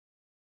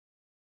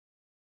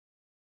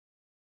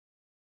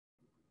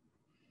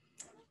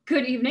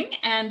Good evening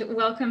and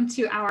welcome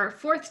to our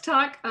fourth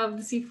talk of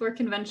the C4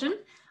 convention.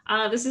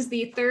 This is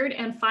the third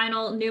and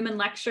final Newman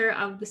lecture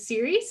of the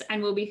series,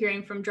 and we'll be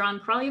hearing from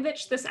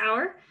Kraljevich this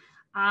hour.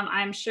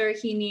 I'm sure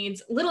he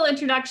needs little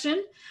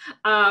introduction.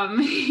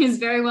 He's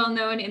very well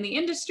known in the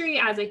industry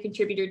as a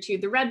contributor to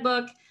the Red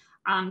Book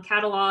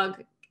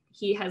catalog.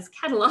 He has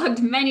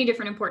cataloged many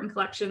different important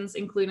collections,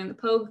 including the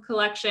Pogue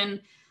collection.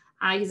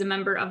 He's a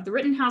member of the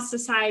Rittenhouse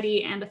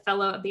Society and a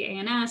fellow of the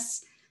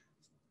ANS.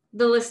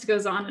 The list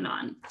goes on and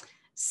on.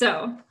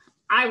 So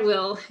I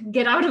will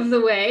get out of the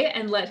way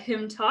and let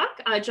him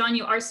talk. John,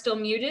 you are still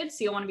muted,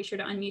 so you'll want to be sure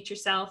to unmute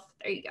yourself.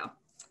 There you go.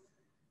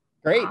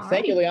 Great.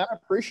 Thank you, Liana.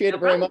 Appreciate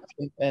it very much.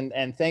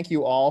 And thank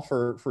you all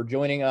for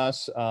joining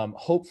us.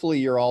 Hopefully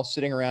you're all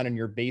sitting around in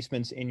your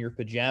basements in your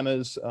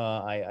pajamas.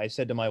 I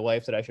said to my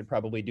wife that I should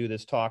probably do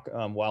this talk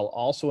while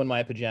also in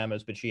my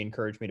pajamas, but she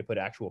encouraged me to put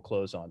actual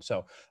clothes on.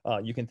 So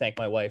you can thank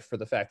my wife for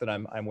the fact that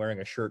I'm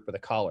wearing a shirt with a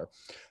collar.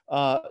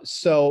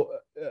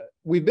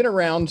 We've been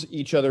around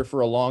each other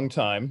for a long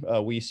time.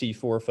 We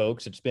C4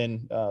 folks. It's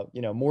been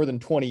more than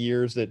 20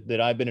 years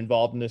that I've been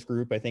involved in this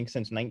group, I think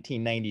since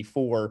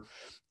 1994.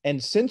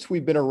 And since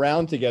we've been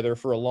around together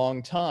for a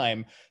long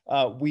time,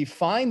 we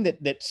find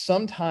that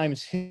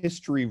sometimes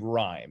history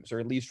rhymes, or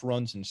at least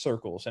runs in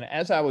circles. And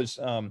as I was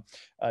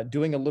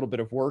doing a little bit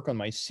of work on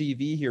my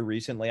CV here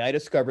recently, I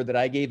discovered that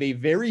I gave a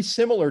very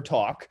similar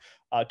talk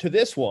to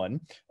this one,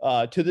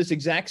 to this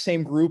exact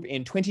same group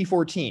in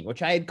 2014,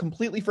 which I had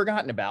completely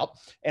forgotten about.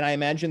 And I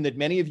imagine that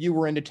many of you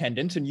were in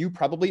attendance and you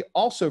probably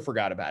also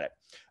forgot about it.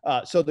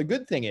 So the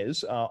good thing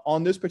is,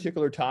 on this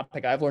particular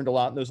topic, I've learned a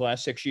lot in those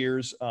last 6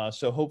 years.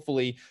 So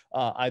hopefully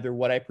either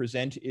what I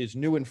present is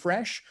new and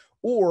fresh,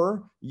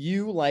 or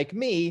you, like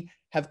me,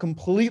 have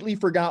completely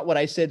forgot what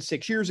I said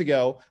 6 years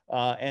ago,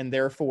 and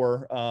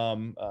therefore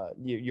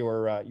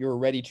you're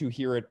ready to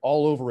hear it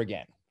all over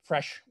again,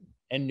 fresh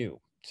and new.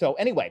 So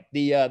anyway,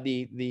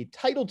 the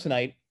title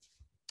tonight,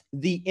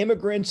 The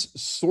Immigrants,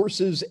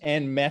 Sources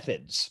and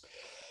Methods.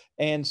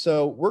 And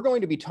so we're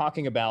going to be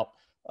talking about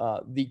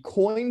the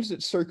coins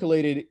that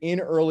circulated in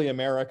early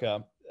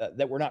America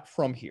that were not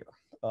from here.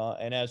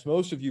 And as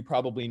most of you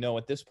probably know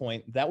at this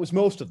point, that was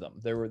most of them.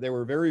 There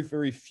were very,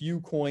 very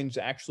few coins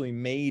actually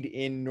made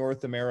in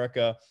North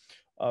America,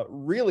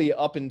 really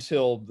up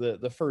until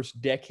the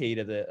first decade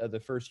of the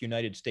first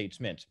United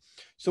States Mint.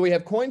 So we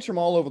have coins from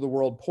all over the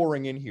world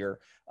pouring in here.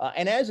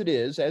 And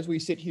as we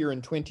sit here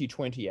in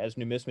 2020 as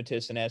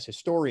numismatists and as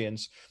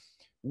historians,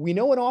 we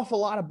know an awful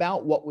lot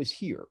about what was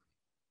here.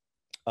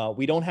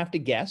 We don't have to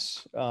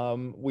guess.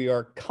 We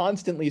are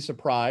constantly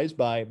surprised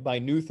by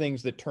new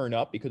things that turn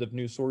up because of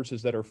new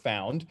sources that are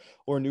found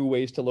or new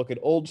ways to look at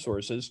old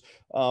sources.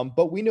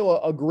 But we know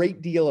a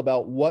great deal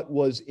about what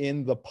was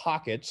in the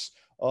pockets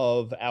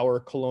of our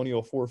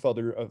colonial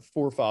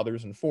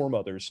forefathers and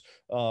foremothers,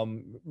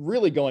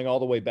 really going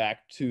all the way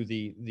back to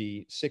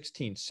the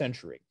 16th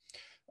century.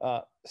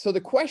 So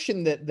the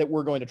question that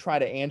we're going to try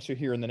to answer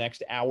here in the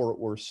next hour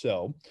or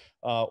so,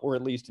 or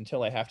at least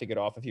until I have to get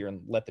off of here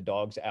and let the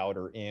dogs out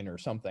or in or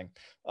something,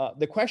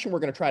 the question we're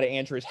going to try to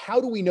answer is,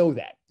 how do we know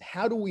that?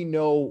 How do we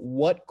know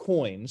what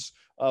coins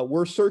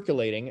were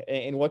circulating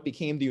in what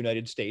became the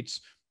United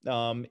States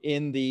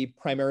in the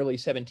primarily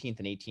 17th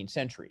and 18th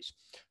centuries?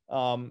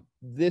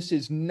 This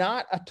is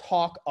not a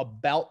talk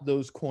about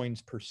those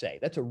coins per se.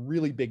 That's a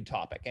really big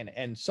topic.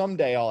 And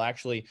someday I'll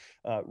actually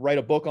write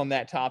a book on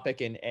that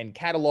topic and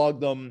catalog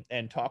them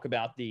and talk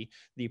about the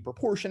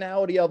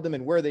proportionality of them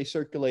and where they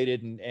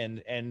circulated,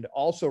 and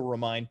also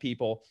remind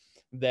people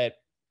that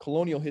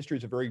colonial history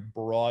is a very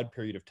broad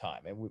period of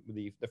time. And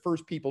the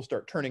first people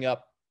start turning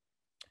up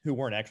who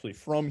weren't actually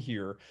from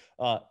here.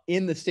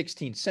 In the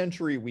 16th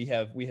century, we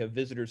have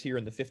visitors here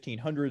in the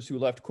 1500s who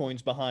left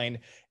coins behind,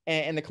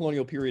 and the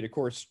colonial period, of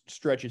course,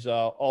 stretches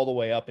all the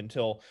way up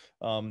until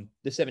the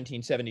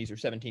 1770s or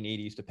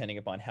 1780s, depending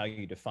upon how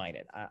you define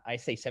it. I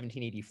say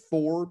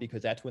 1784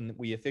 because that's when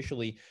we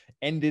officially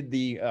ended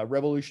the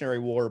Revolutionary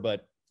War,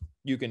 but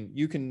you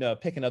can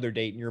pick another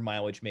date and your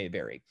mileage may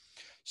vary.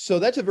 So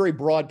that's a very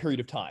broad period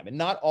of time, and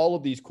not all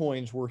of these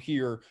coins were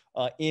here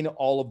in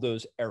all of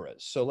those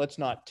eras. So let's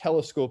not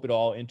telescope it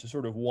all into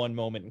sort of one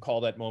moment and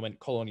call that moment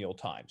colonial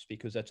times,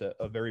 because that's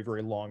a very,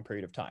 very long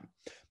period of time.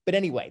 But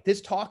anyway,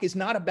 this talk is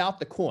not about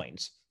the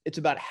coins. It's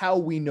about how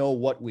we know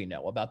what we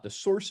know, about the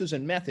sources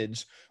and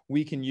methods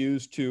we can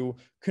use to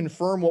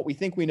confirm what we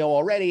think we know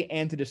already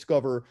and to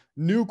discover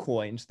new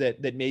coins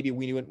that maybe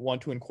we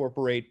want to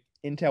incorporate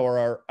into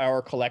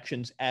our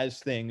collections as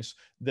things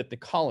that the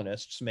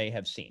colonists may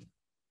have seen.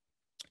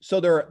 So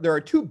there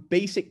are two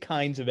basic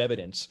kinds of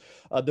evidence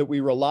that we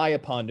rely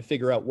upon to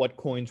figure out what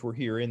coins were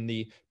here in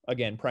the,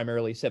 again,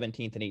 primarily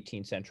 17th and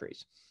 18th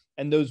centuries.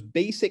 And those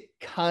basic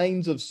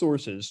kinds of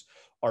sources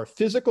are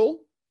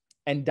physical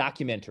and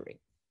documentary.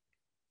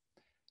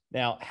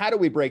 Now, how do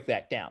we break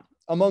that down?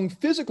 Among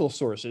physical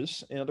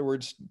sources, in other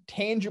words,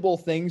 tangible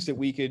things that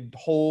we could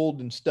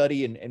hold and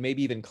study and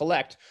maybe even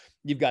collect,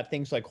 You've got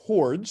things like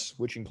hoards,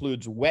 which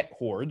includes wet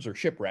hoards or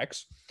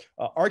shipwrecks,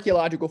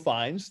 archaeological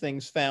finds,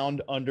 things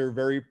found under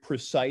very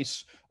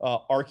precise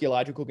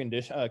archaeological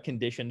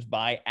conditions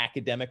by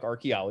academic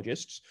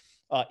archaeologists,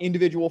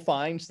 individual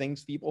finds,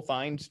 things people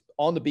find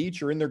on the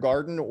beach or in their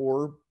garden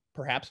or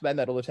perhaps by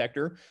metal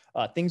detector,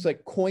 things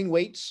like coin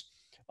weights,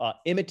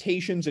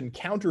 imitations and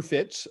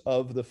counterfeits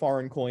of the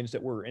foreign coins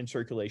that were in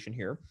circulation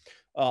here,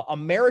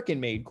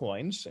 American-made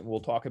coins, and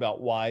we'll talk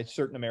about why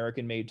certain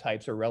American-made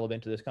types are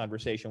relevant to this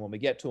conversation when we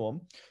get to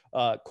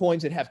them,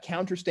 coins that have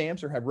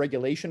counterstamps or have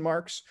regulation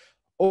marks,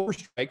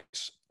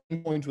 overstrikes,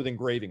 and coins with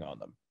engraving on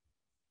them.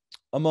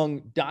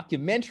 Among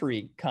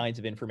documentary kinds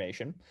of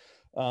information,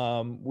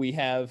 we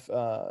have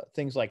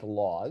things like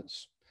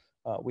laws.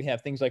 We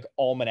have things like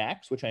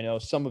almanacs, which I know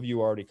some of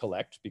you already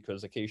collect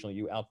because occasionally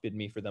you outbid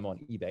me for them on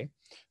eBay.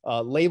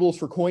 Labels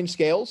for coin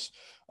scales,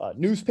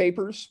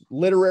 newspapers,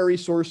 literary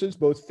sources,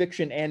 both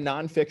fiction and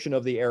nonfiction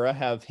of the era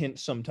have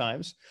hints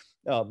sometimes,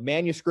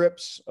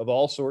 manuscripts of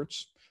all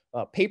sorts,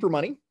 paper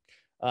money,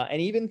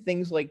 and even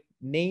things like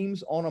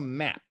names on a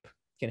map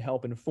can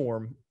help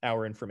inform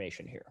our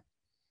information here.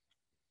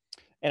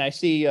 And I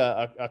see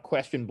a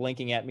question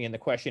blinking at me in the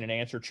question and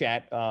answer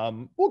chat.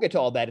 We'll get to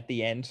all that at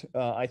the end,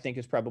 I think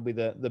is probably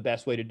the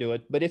best way to do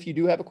it. But if you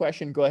do have a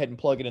question, go ahead and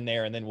plug it in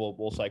there and then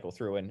we'll cycle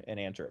through and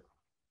answer it.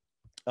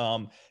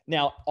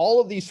 Now, all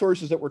of these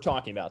sources that we're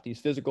talking about, these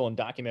physical and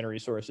documentary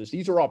sources,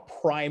 these are all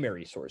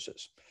primary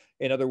sources.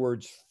 In other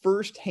words,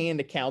 firsthand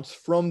accounts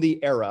from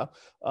the era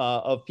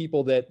of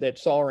people that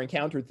saw or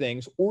encountered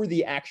things or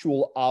the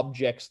actual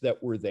objects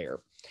that were there.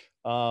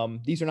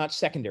 These are not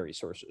secondary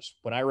sources.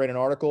 When I write an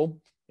article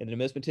in the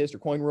Numismatist or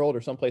Coin World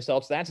or someplace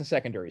else, that's a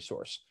secondary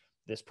source.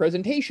 This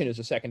presentation is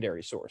a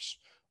secondary source.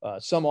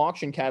 Some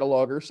auction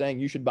cataloger saying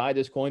you should buy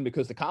this coin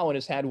because the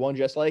colonists had one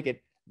just like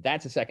it,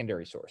 that's a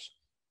secondary source.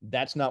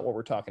 That's not what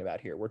we're talking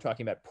about here. We're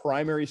talking about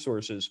primary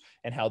sources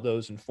and how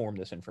those inform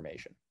this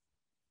information.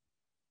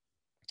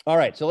 All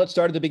right, so let's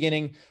start at the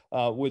beginning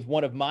with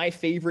one of my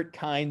favorite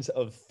kinds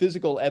of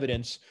physical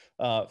evidence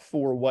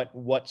for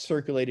what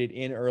circulated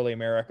in early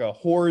America,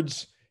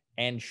 hoards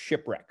and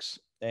shipwrecks.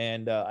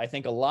 And I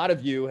think a lot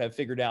of you have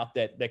figured out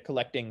that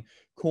collecting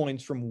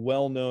coins from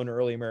well-known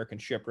early American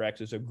shipwrecks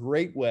is a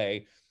great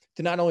way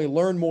to not only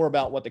learn more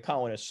about what the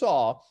colonists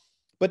saw,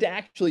 but to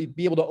actually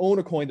be able to own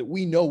a coin that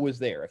we know was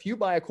there. If you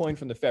buy a coin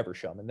from the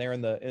Feversham, and there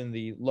in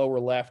the lower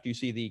left, you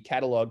see the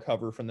catalog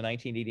cover from the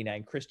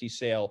 1989 Christie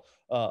sale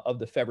of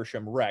the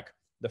Feversham wreck,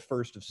 the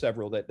first of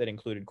several that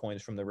included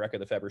coins from the wreck of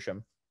the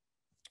Feversham.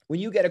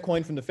 When you get a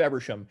coin from the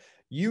Feversham,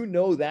 you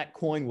know that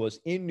coin was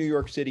in New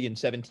York City in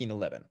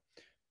 1711.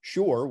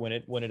 Sure, when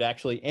it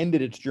actually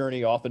ended its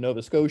journey off of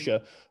Nova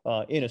Scotia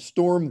in a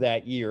storm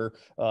that year,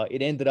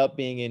 it ended up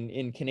being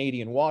in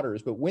Canadian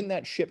waters. But when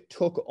that ship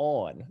took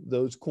on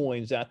those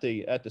coins at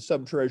the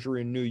sub-treasury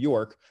in New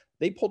York,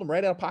 they pulled them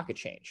right out of pocket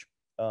change.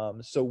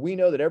 So we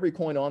know that every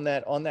coin on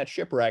that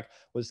shipwreck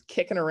was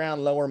kicking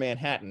around Lower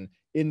Manhattan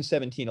in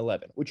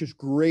 1711, which is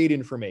great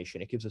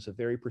information. It gives us a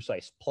very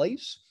precise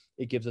place.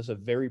 It gives us a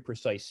very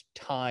precise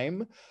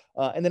time.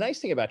 And the nice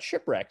thing about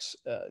shipwrecks,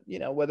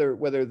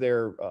 whether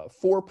they're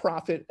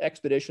for-profit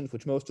expeditions,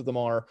 which most of them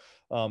are,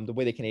 the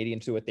way the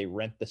Canadians do it, they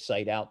rent the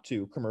site out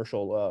to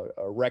commercial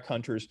wreck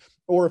hunters,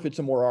 or if it's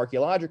a more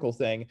archaeological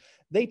thing,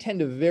 they tend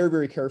to very,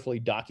 very carefully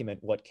document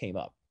what came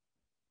up.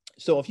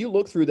 So if you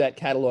look through that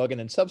catalog and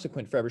then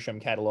subsequent Feversham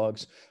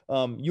catalogs,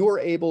 you're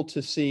able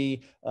to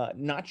see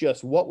not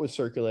just what was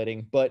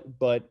circulating, but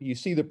you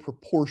see the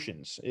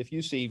proportions. If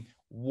you see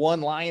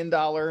 $1 lion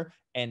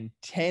and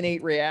 10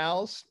 8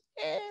 reals,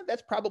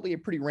 that's probably a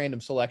pretty random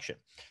selection.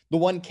 The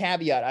one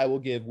caveat I will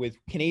give with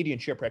Canadian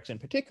shipwrecks in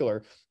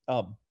particular,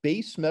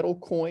 base metal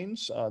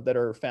coins that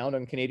are found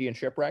on Canadian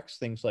shipwrecks,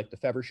 things like the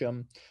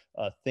Feversham,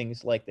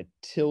 things like the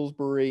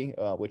Tilbury,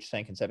 which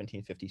sank in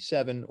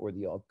 1757, or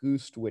the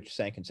Auguste, which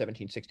sank in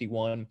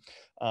 1761.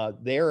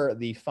 There,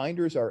 the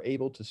finders are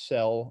able to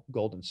sell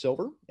gold and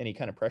silver, any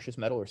kind of precious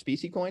metal or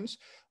specie coins,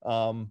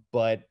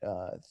 but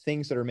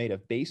things that are made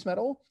of base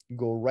metal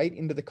go right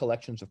into the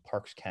collections of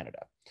Parks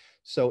Canada.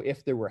 So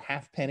if there were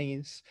half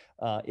pennies,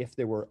 if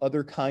there were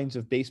other kinds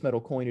of base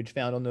metal coinage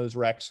found on those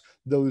wrecks,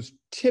 those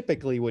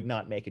typically would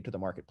not make it to the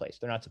marketplace.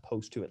 They're not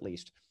supposed to, at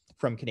least,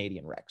 from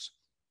Canadian wrecks.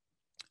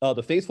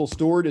 The Faithful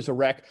Steward is a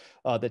wreck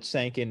that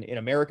sank in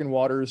American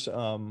waters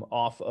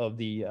off of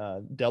the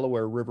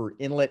Delaware River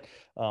Inlet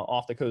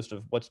off the coast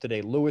of what's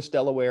today Lewis,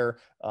 Delaware.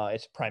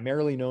 It's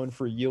primarily known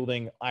for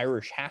yielding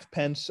Irish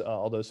halfpence,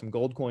 although some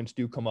gold coins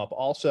do come up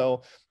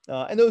also.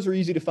 And those are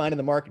easy to find in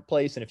the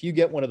marketplace. And if you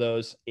get one of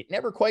those, it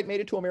never quite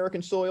made it to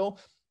American soil,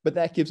 but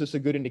that gives us a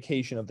good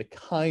indication of the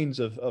kinds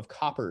of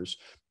coppers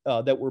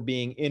that were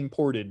being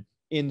imported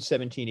in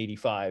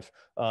 1785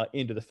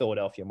 into the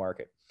Philadelphia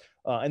market.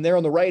 And there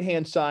on the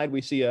right-hand side,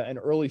 we see an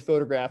early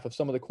photograph of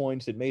some of the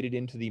coins that made it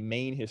into the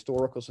Maine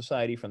Historical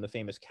Society from the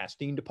famous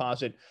Castine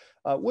deposit,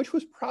 which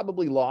was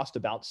probably lost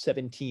about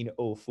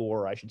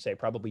 1704, I should say,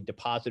 probably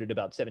deposited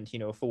about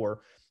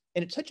 1704.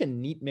 And it's such a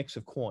neat mix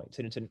of coins,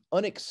 and it's an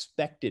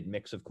unexpected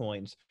mix of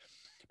coins,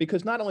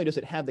 because not only does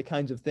it have the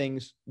kinds of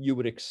things you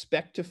would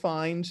expect to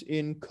find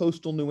in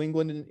coastal New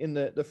England in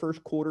the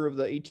first quarter of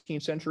the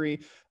 18th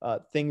century,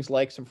 things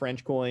like some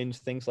French coins,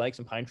 things like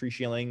some pine tree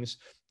shillings,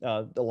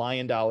 the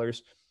lion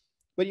dollars,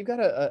 but you've got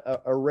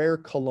a rare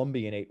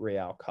Colombian 8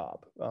 real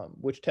cob,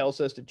 which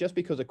tells us that just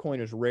because a coin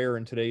is rare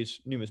in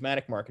today's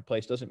numismatic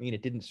marketplace doesn't mean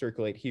it didn't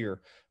circulate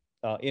here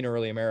in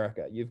early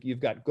America. You've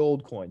got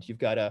gold coins, you've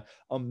got a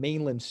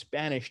mainland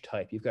Spanish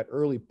type, you've got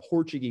early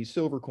Portuguese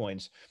silver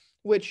coins,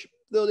 which,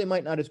 though they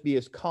might not be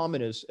as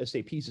common as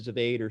say pieces of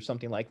 8 or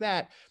something like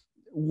that,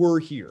 were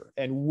here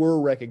and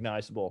were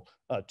recognizable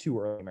to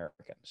early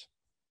Americans.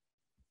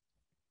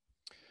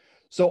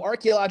 So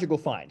archaeological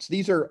finds,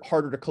 these are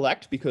harder to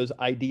collect because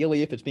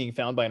ideally if it's being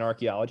found by an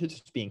archaeologist,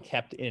 it's being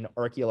kept in an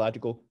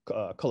archaeological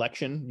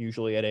collection,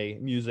 usually at a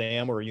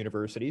museum or a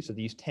university. So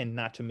these tend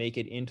not to make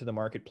it into the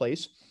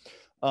marketplace.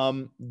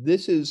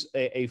 This is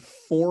a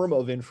form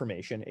of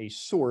information, a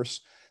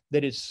source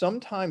that is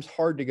sometimes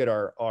hard to get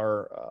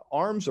our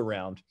arms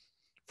around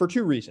for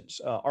 2 reasons.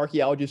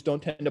 Archaeologists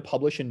don't tend to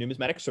publish in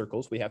numismatic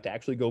circles. We have to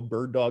actually go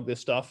bird dog this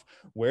stuff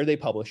where they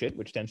publish it,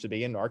 which tends to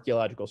be in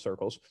archaeological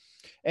circles.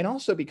 And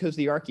also because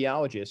the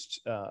archaeologists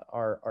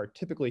are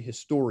typically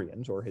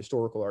historians or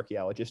historical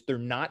archaeologists. They're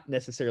not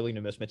necessarily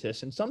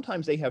numismatists, and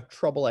sometimes they have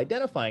trouble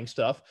identifying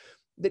stuff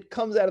that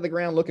comes out of the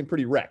ground looking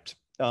pretty wrecked.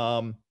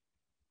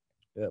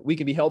 We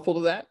can be helpful to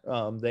that.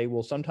 They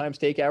will sometimes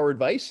take our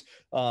advice.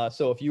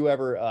 So if you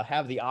ever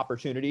have the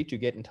opportunity to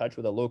get in touch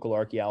with a local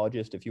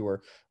archaeologist, if you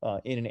were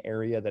in an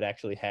area that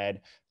actually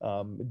had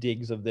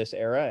digs of this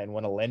era and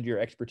want to lend your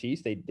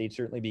expertise, they'd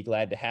certainly be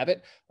glad to have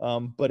it.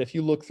 But if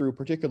you look through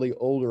particularly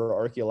older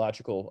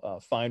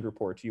archaeological find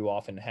reports, you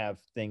often have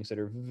things that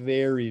are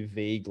very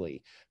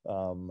vaguely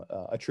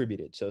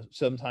attributed. So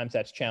sometimes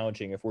that's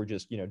challenging if we're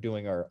just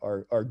doing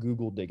our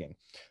Google digging.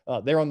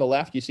 There on the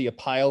left, you see a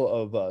pile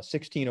of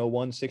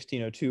 1601,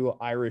 1602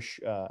 Irish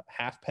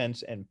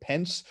halfpence and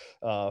pence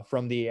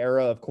from the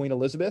era of Queen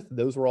Elizabeth.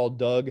 Those were all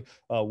dug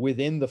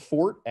within the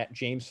fort at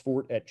James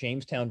Fort at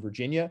Jamestown,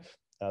 Virginia.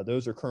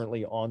 Those are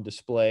currently on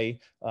display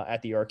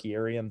at the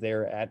Archaearium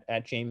there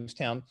at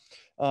Jamestown.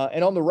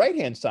 And on the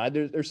right-hand side,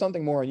 there's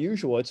something more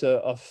unusual. It's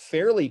a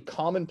fairly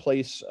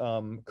commonplace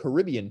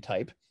Caribbean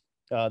type.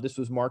 This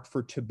was marked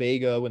for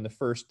Tobago in the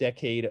first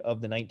decade of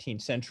the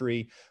 19th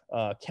century,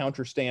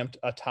 counterstamped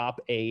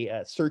atop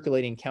a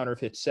circulating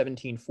counterfeit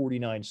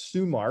 1749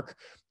 sou mark,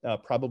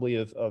 probably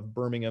of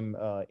Birmingham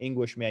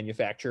English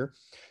manufacture.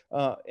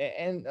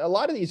 And a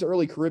lot of these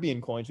early Caribbean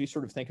coins, we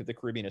sort of think of the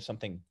Caribbean as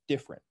something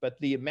different, but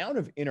the amount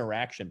of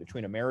interaction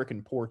between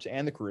American ports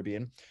and the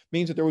Caribbean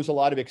means that there was a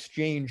lot of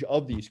exchange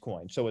of these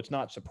coins. So it's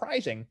not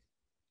surprising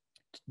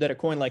that a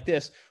coin like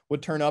this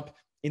would turn up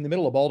in the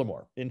middle of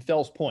Baltimore, in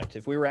Fells Point.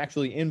 If we were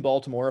actually in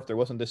Baltimore, if there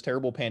wasn't this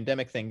terrible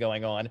pandemic thing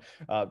going on,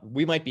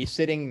 we might be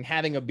sitting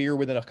having a beer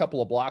within a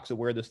couple of blocks of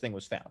where this thing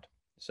was found.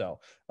 So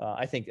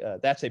I think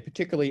that's a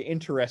particularly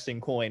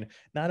interesting coin,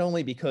 not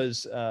only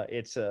because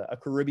it's a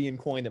Caribbean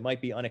coin that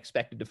might be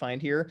unexpected to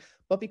find here,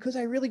 but because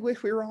I really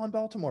wish we were all in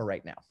Baltimore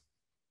right now.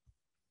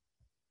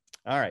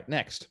 All right,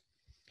 next.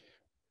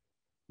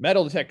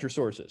 Metal detector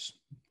sources.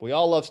 We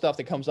all love stuff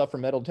that comes up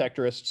from metal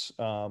detectorists.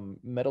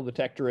 Metal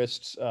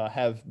detectorists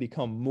have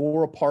become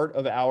more a part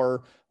of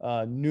our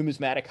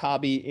numismatic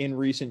hobby in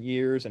recent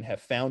years and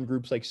have found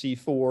groups like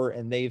C4,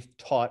 and they've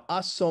taught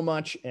us so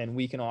much, and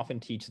we can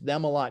often teach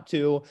them a lot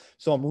too.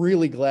 So I'm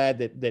really glad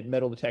that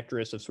metal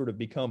detectorists have sort of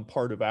become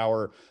part of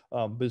our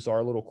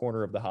bizarre little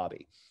corner of the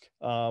hobby.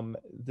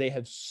 They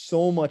have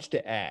so much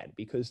to add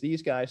because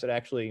these guys that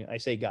actually, I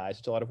say guys,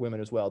 it's a lot of women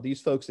as well.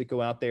 These folks that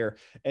go out there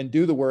and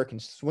do the work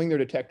and swing their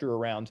detector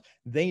around,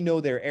 they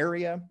know their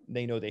area,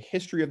 they know the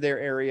history of their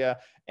area.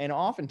 And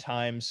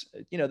oftentimes,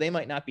 they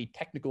might not be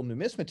technical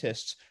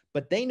numismatists,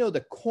 but they know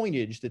the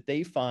coinage that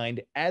they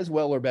find as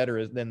well or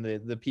better than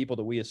the people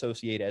that we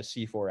associate as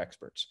C4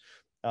 experts.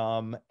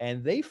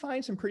 And they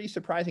find some pretty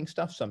surprising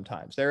stuff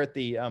sometimes. There at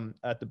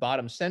the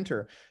bottom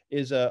center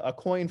is a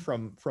coin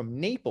from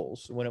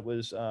Naples when it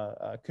was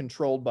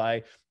controlled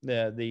by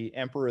the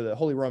emperor, the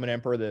Holy Roman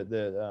Emperor,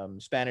 the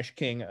Spanish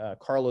King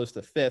Carlos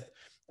V.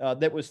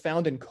 That was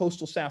found in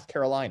coastal South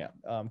Carolina,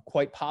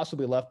 quite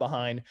possibly left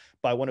behind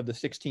by one of the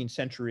 16th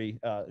century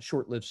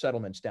short-lived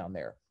settlements down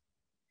there.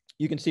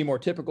 You can see more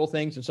typical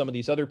things in some of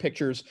these other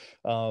pictures,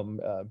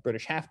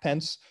 British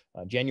halfpence,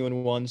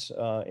 genuine ones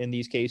in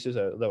these cases,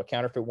 though a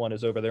counterfeit one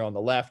is over there on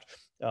the left,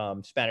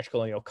 Spanish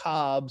colonial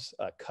cobs,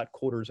 cut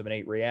quarters of an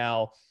 8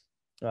 real.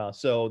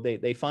 So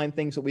they find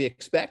things that we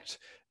expect,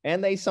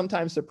 and they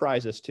sometimes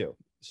surprise us too.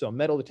 So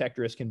metal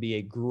detectorists can be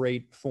a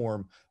great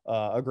form,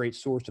 a great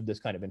source of this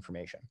kind of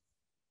information.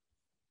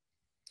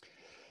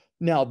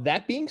 Now,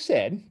 that being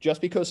said,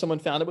 just because someone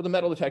found it with a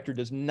metal detector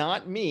does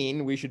not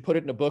mean we should put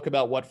it in a book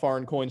about what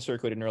foreign coins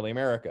circulated in early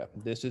America.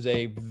 This is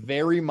a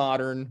very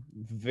modern,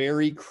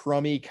 very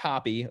crummy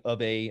copy of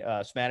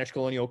a Spanish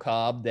colonial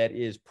cob that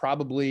is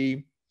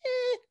probably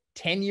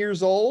 10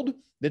 years old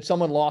that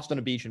someone lost on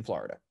a beach in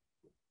Florida.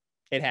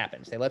 It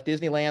happens. They left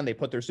Disneyland, they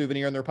put their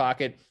souvenir in their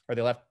pocket, or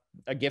they left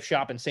a gift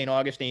shop in St.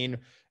 Augustine,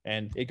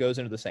 and it goes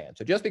into the sand.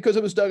 So just because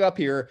it was dug up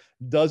here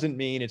doesn't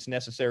mean it's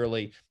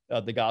necessarily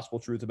the gospel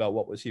truth about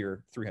what was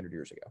here 300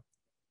 years ago.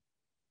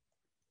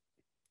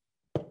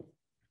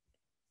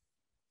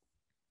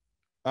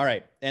 All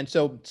right, and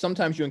so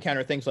sometimes you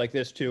encounter things like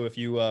this too. If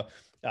you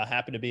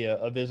happen to be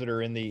a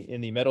visitor in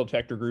the metal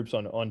detector groups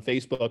on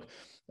Facebook,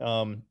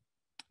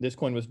 this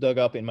coin was dug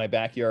up in my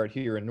backyard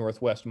here in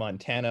Northwest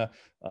Montana.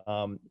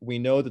 We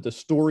know that the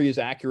story is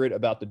accurate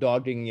about the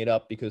dog digging it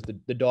up because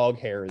the dog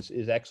hair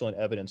is excellent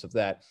evidence of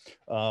that.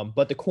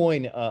 But the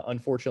coin,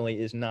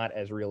 unfortunately, is not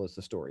as real as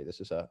the story. This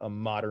is a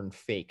modern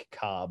fake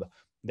cob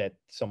that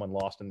someone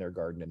lost in their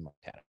garden in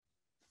Montana.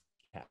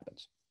 It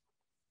happens.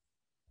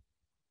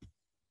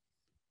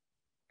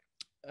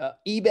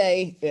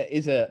 eBay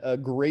is a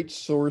great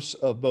source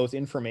of both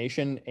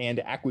information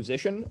and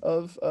acquisition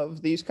of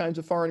these kinds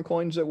of foreign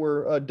coins that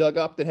were dug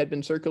up that had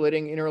been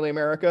circulating in early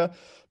America,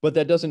 but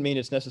that doesn't mean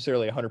it's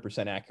necessarily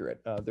 100%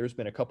 accurate. There's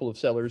been a couple of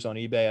sellers on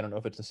eBay, I don't know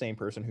if it's the same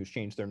person who's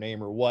changed their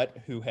name or what,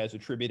 who has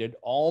attributed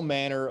all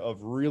manner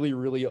of really,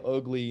 really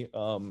ugly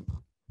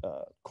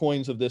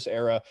coins of this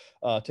era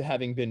to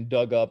having been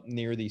dug up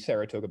near the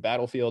Saratoga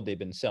battlefield. They've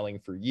been selling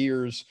for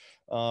years.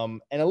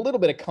 And a little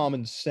bit of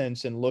common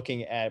sense in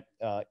looking at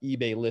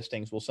eBay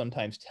listings will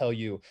sometimes tell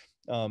you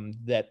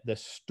that the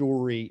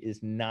story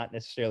is not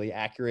necessarily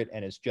accurate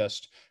and is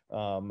just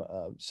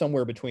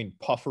somewhere between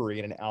puffery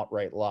and an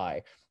outright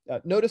lie.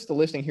 Notice the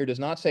listing here does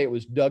not say it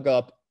was dug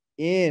up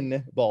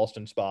in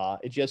Ballston Spa.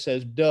 It just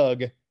says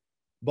dug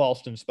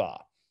Ballston Spa.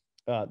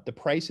 The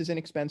price is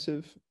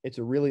inexpensive. It's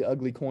a really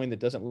ugly coin that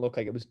doesn't look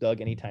like it was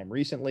dug anytime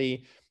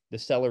recently. The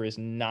seller is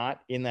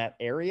not in that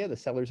area. The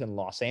seller's in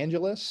Los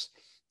Angeles.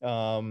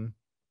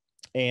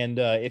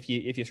 If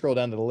you scroll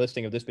down to the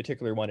listing of this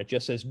particular one, it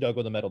just says dug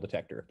with a metal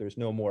detector. There's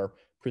no more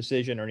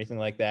precision or anything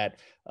like that.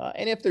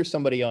 And if there's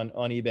somebody on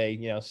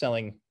eBay,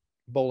 selling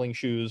bowling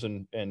shoes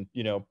and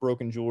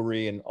broken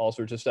jewelry and all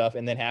sorts of stuff,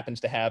 and then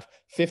happens to have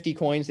 50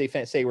 coins they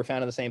say were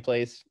found in the same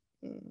place,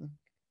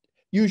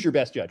 use your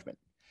best judgment.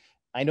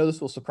 I know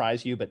this will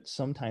surprise you, but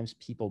sometimes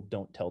people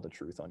don't tell the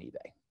truth on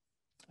eBay.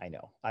 I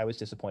know. I was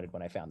disappointed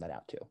when I found that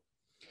out too.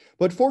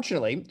 But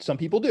fortunately, some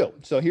people do.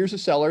 So here's a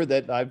seller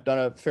that I've done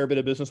a fair bit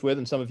of business with,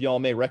 and some of y'all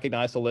may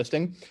recognize the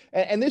listing.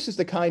 And this is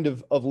the kind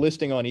of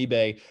listing on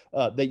eBay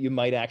that you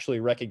might actually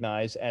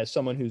recognize as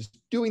someone who's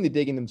doing the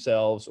digging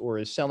themselves or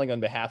is selling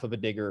on behalf of a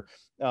digger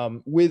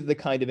with the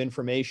kind of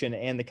information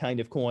and the kind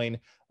of coin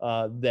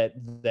where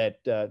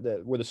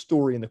the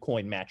story in the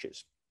coin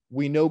matches.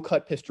 We know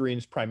cut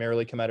pistarines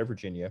primarily come out of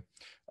Virginia.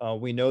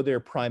 We know they're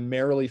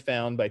primarily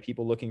found by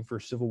people looking for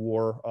Civil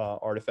War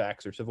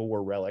artifacts or Civil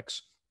War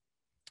relics.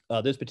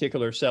 This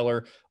particular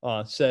seller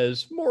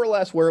says more or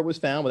less where it was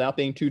found without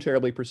being too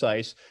terribly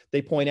precise.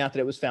 They point out that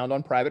it was found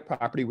on private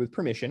property with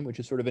permission, which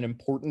is sort of an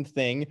important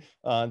thing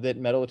that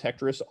metal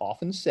detectorists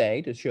often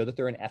say to show that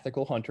they're an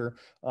ethical hunter.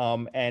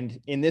 And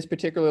in this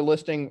particular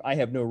listing, I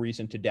have no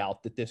reason to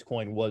doubt that this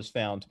coin was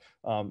found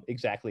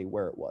exactly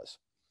where it was.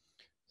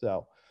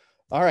 So.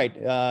 All right,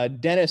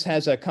 Dennis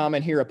has a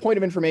comment here. A point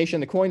of information,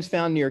 the coins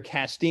found near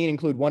Castine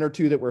include one or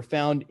two that were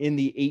found in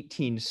the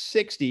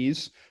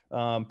 1860s,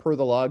 per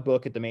the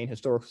logbook at the Maine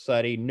Historical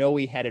Society. Noe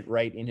had it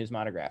right in his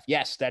monograph.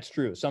 Yes, that's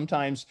true.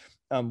 Sometimes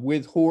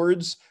with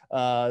hoards,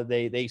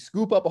 they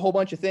scoop up a whole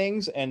bunch of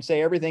things and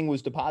say everything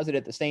was deposited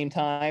at the same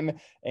time,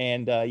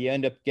 and you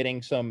end up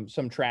getting some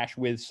trash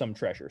with some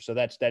treasure. So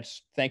that's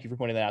thank you for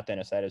pointing that out,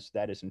 Dennis.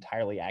 That is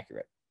entirely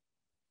accurate.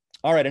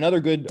 All right, another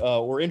good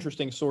or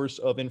interesting source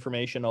of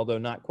information, although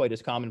not quite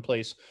as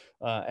commonplace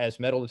as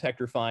metal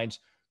detector finds,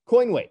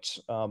 coin weights.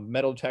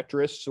 Metal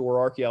detectorists or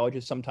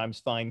archaeologists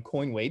sometimes find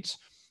coin weights.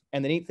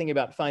 And the neat thing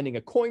about finding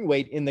a coin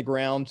weight in the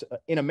ground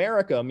in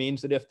America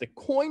means that if the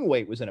coin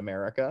weight was in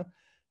America,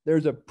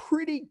 there's a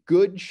pretty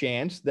good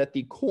chance that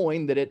the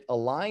coin that it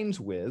aligns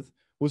with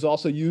was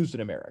also used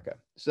in America.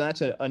 So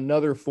that's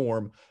another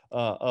form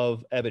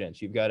of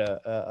evidence. You've got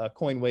a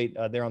coin weight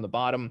there on the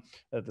bottom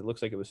that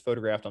looks like it was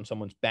photographed on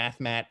someone's bath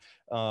mat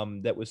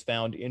that was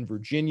found in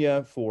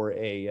Virginia for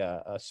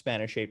a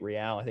Spanish 8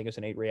 real. I think it's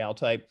an 8 real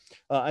type.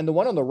 And the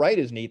one on the right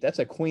is neat. That's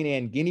a Queen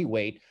Anne guinea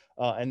weight.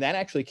 And that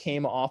actually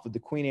came off of the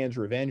Queen Anne's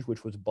Revenge,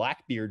 which was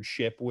Blackbeard's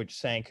ship, which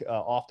sank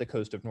off the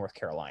coast of North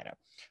Carolina.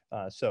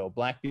 So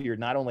Blackbeard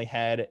not only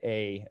had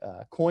a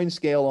coin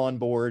scale on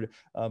board,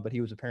 but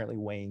he was apparently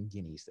weighing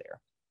guineas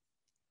there.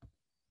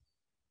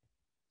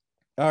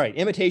 All right,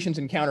 imitations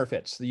and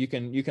counterfeits. You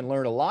can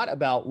learn a lot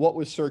about what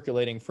was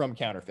circulating from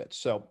counterfeits.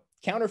 So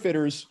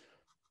counterfeiters,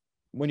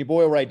 when you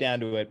boil right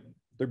down to it,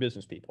 they're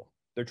business people.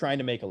 They're trying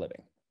to make a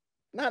living.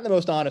 Not in the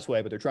most honest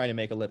way, but they're trying to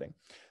make a living.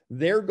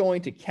 They're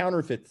going to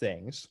counterfeit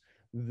things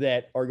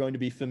that are going to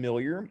be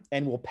familiar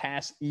and will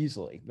pass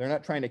easily. They're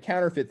not trying to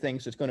counterfeit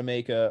things that's going to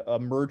make a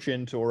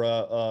merchant or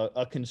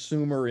a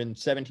consumer in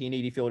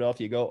 1780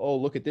 Philadelphia go, oh,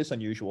 look at this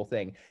unusual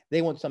thing.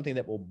 They want something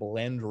that will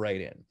blend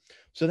right in.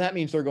 So that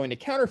means they're going to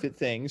counterfeit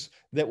things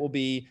that will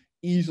be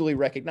easily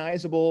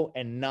recognizable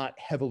and not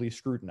heavily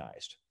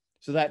scrutinized.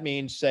 So that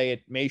means, say, at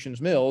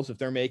Mason's Mills, if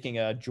they're making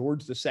a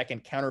George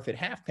II counterfeit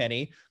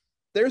halfpenny,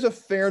 there's a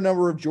fair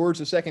number of George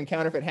II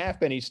counterfeit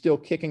halfpennies still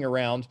kicking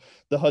around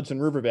the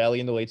Hudson River Valley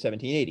in the late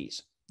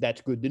 1780s.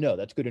 That's good to know.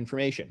 That's good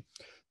information.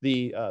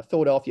 The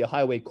Philadelphia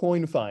Highway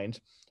coin find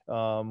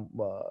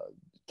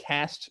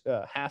cast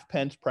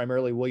halfpence,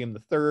 primarily William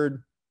III,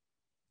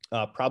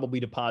 probably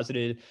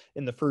deposited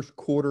in the first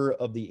quarter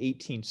of the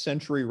 18th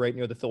century, right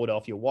near the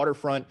Philadelphia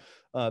waterfront.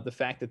 The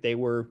fact that they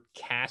were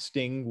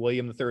casting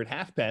William III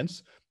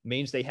halfpence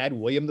means they had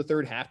William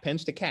III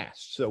halfpence to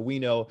cast. So we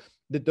know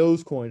that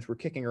those coins were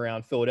kicking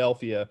around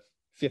Philadelphia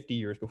 50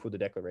 years before the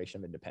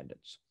Declaration of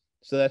Independence.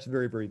 So that's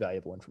very, very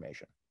valuable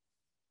information.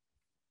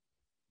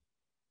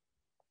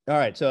 All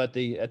right, so at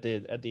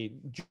the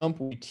jump,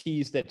 we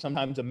teased that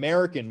sometimes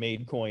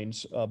American-made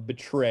coins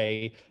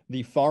betray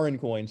the foreign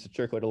coins that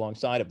circulate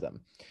alongside of them.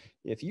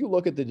 If you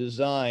look at the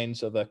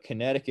designs of a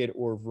Connecticut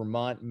or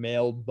Vermont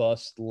mailed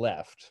bust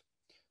left,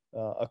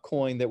 a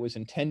coin that was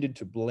intended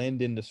to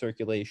blend into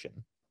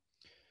circulation,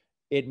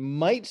 it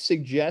might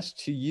suggest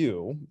to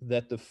you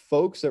that the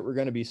folks that were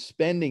going to be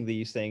spending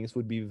these things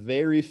would be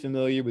very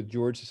familiar with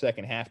George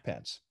II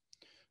halfpence.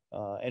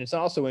 And it's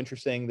also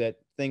interesting that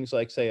things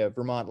like, say, a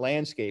Vermont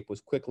landscape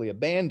was quickly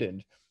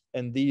abandoned,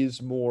 and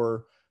these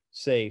more,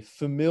 say,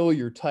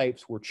 familiar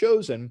types were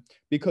chosen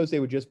because they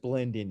would just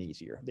blend in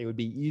easier. They would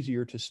be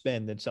easier to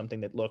spend than something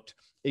that looked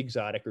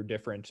exotic or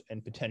different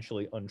and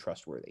potentially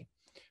untrustworthy.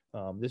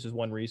 This is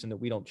one reason that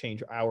we don't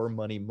change our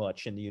money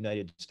much in the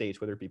United States,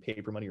 whether it be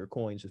paper money or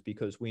coins, is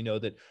because we know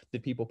that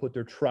people put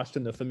their trust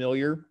in the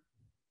familiar.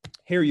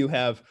 Here you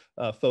have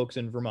folks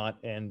in Vermont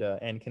and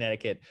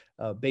Connecticut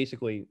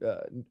basically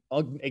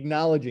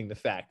acknowledging the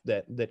fact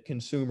that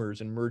consumers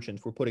and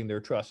merchants were putting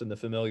their trust in the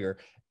familiar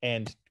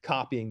and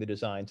copying the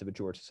designs of a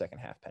George II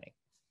halfpenny.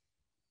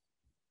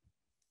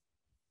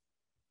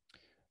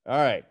 All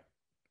right.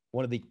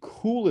 One of the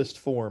coolest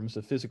forms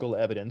of physical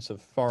evidence of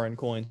foreign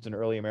coins in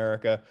early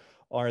America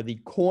are the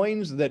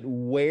coins that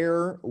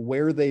wear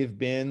where they've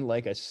been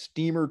like a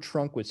steamer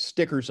trunk with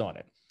stickers on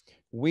it.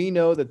 We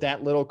know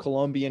that little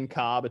Colombian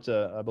cob, it's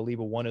I believe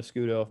a one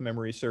escudo if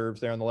memory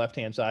serves, there on the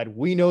left-hand side.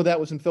 We know that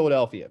was in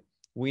Philadelphia.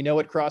 We know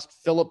it crossed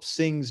Philip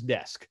Singh's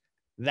desk.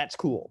 That's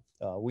cool.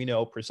 We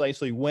know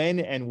precisely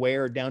when and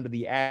where, down to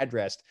the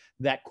address,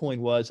 that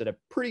coin was at a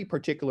pretty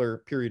particular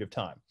period of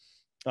time.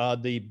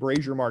 The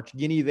brazier marked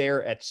guinea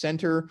there at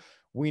center,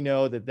 we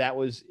know that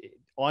was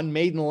on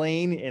Maiden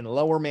Lane in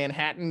Lower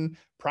Manhattan,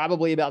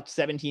 probably about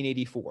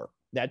 1784.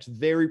 That's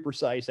very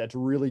precise. That's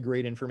really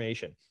great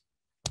information.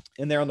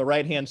 And there on the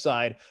right-hand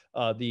side,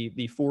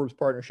 the Forbes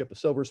partnership of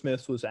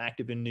silversmiths was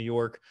active in New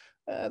York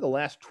the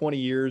last 20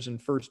 years and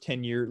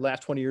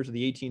last 20 years of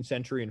the 18th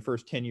century and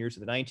first 10 years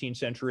of the 19th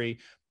century.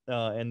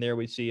 And there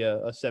we see a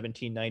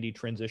 1790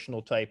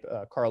 transitional type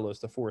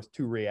Carlos IV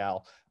 2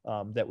 real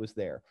that was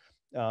there.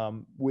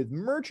 With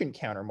merchant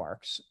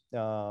countermarks,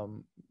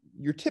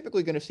 you're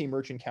typically going to see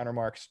merchant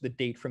countermarks that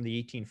date from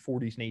the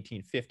 1840s and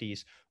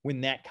 1850s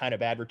when that kind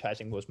of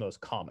advertising was most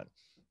common.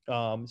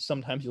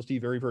 Sometimes you'll see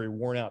very, very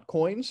worn out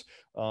coins,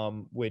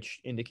 which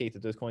indicate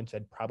that those coins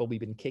had probably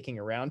been kicking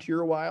around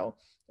here a while.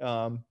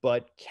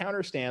 But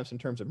counterstamps, in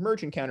terms of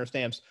merchant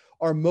counterstamps,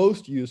 are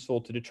most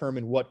useful to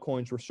determine what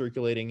coins were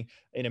circulating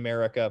in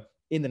America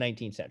in the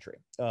 19th century.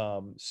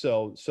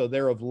 So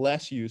they're of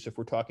less use if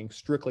we're talking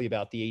strictly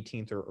about the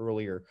 18th or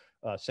earlier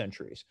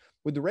centuries.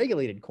 With the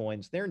regulated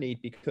coins, they're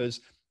neat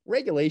because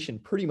regulation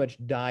pretty much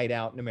died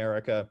out in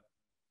America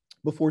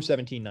before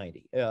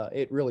 1790.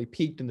 It really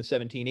peaked in the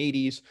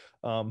 1780s,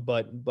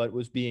 but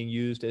was being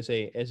used as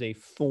a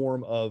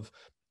form of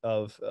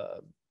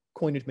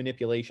coinage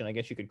manipulation, I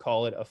guess you could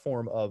call it, a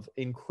form of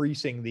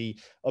increasing the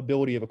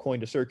ability of a coin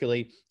to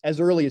circulate as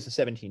early as the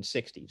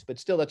 1760s. But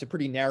still, that's a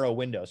pretty narrow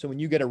window. So when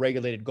you get a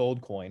regulated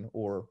gold coin,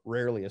 or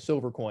rarely a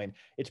silver coin,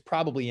 it's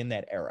probably in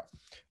that era.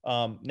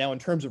 Now, in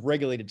terms of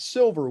regulated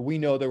silver, we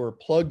know there were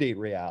plug date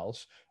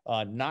reals,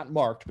 not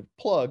marked, but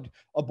plugged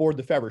aboard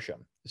the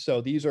Feversham.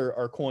 So these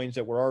are coins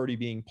that were already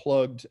being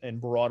plugged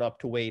and brought up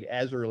to weight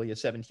as early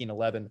as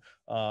 1711,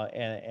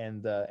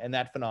 and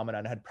that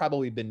phenomenon had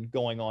probably been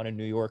going on in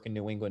New York and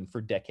New England for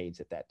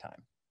decades at that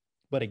time.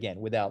 But again,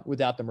 without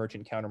the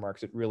merchant countermarks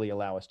that really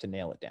allow us to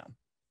nail it down.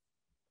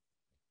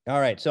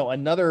 All right, so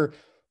another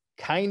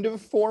kind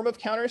of form of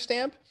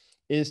counterstamp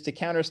is to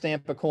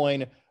counterstamp a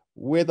coin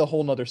with a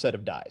whole nother set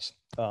of dies.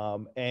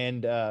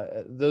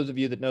 Those of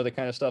you that know the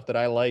kind of stuff that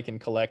I like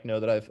and collect know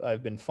that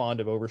I've been fond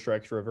of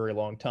overstrikes for a very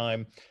long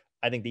time.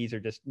 I think these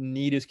are just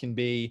neat as can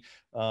be.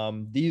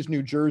 These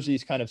New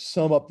Jerseys kind of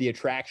sum up the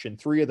attraction.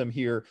 3 of them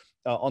here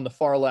on the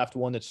far left,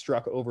 one that's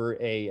struck over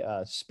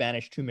a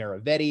Spanish two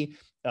Maravetti.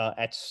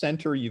 At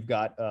center, you've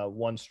got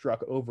one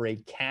struck over a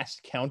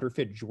cast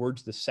counterfeit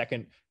George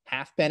II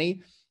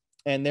halfpenny.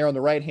 And there on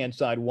the right-hand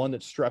side, one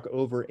that's struck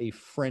over a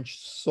French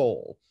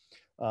sol.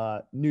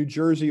 New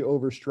Jersey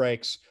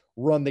overstrikes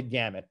run the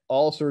gamut,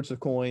 all sorts of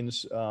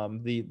coins.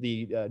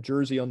 The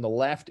jersey on the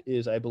left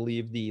is, I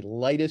believe, the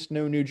lightest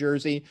known New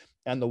Jersey,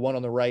 and the one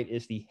on the right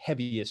is the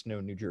heaviest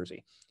known New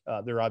Jersey.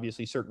 There are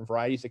obviously certain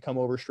varieties that come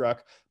overstruck,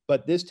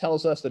 but this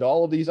tells us that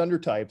all of these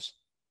undertypes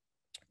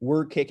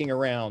were kicking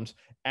around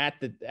at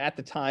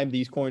the time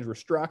these coins were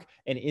struck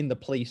and in the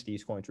place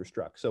these coins were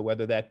struck. So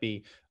whether that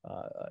be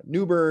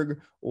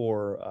Newburgh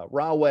or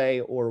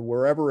Rahway or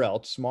wherever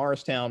else,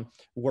 Morristown,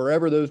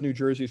 wherever those New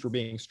Jerseys were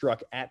being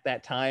struck at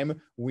that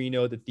time, we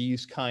know that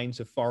these kinds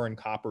of foreign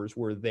coppers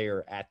were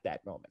there at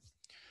that moment.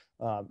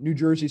 New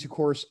Jerseys, of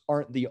course,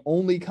 aren't the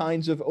only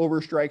kinds of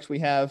overstrikes we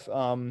have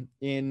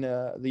in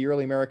the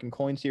early American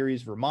coin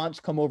series.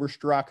 Vermont's come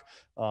overstruck,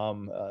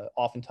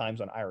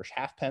 oftentimes on Irish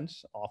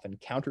halfpence, often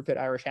counterfeit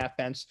Irish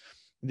halfpence.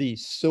 The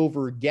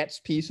silver Getz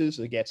pieces,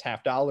 the Getz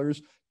half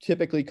dollars,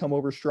 typically come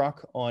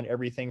overstruck on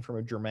everything from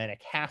a Germanic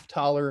half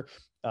dollar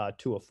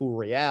to a fou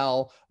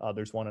real.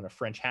 There's one in a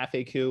French half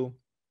écu.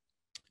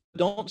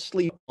 Don't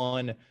sleep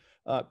on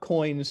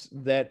coins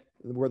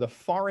where the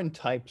foreign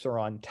types are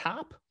on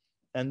top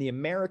and the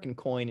American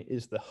coin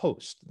is the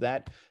host.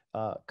 That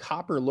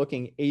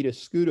copper-looking 8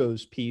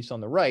 escudos piece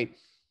on the right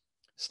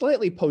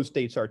slightly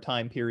postdates our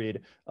time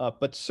period,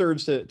 but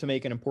serves to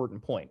make an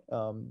important point.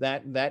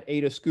 That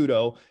 8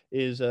 escudo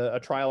is a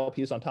trial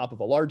piece on top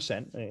of a large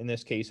cent. In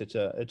this case, it's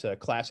a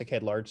classic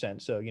head large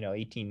cent, so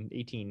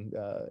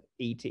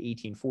 1808 to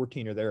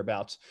 1814 or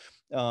thereabouts.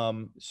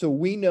 So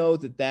we know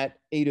that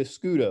 8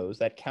 escudos,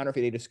 that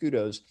counterfeit 8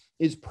 escudos,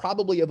 is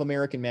probably of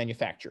American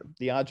manufacture.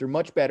 The odds are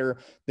much better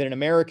that an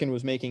American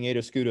was making 8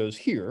 escudos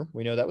here.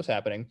 We know that was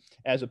happening,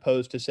 as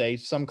opposed to, say,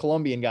 some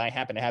Colombian guy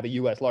happened to have a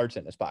U.S. large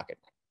cent in his pocket.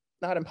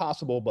 Not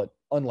impossible, but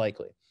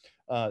unlikely.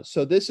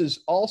 So this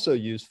is also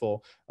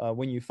useful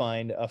when you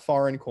find a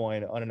foreign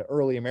coin on an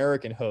early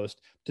American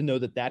host to know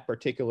that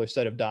particular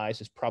set of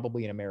dies is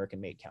probably an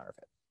American-made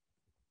counterfeit.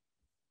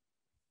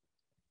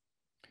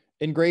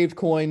 Engraved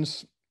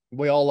coins,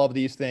 we all love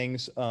these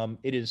things.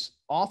 It is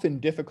often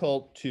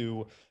difficult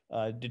to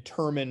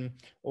determine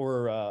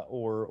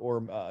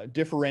or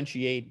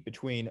differentiate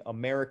between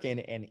American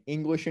and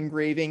English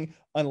engraving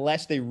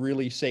unless they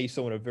really say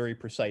so in a very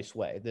precise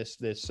way. This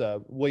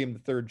William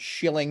III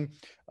shilling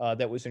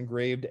that was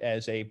engraved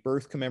as a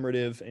birth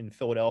commemorative in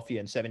Philadelphia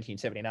in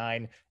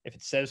 1779. If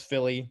it says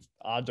Philly,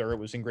 odds are it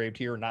was engraved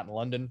here, not in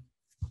London.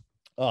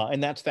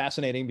 And that's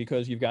fascinating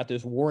because you've got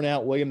this worn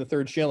out William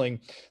III shilling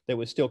that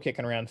was still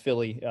kicking around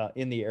Philly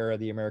in the era of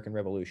the American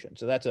Revolution.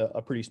 So that's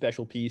a pretty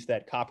special piece.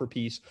 That copper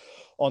piece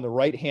on the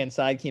right-hand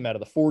side came out of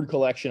the Ford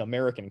collection,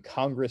 American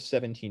Congress,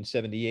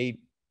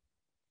 1778.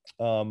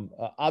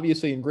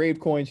 Obviously,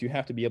 engraved coins, you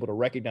have to be able to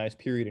recognize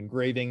period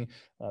engraving.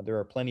 There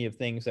are plenty of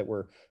things that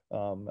were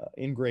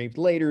engraved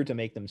later to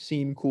make them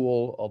seem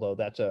cool, although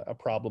that's a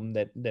problem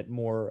that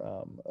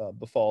more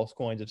befalls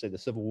coins of, say, the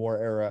Civil War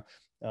era.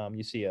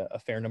 You see a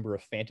fair number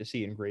of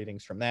fantasy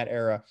engravings from that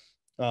era.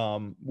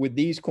 With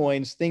these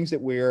coins, things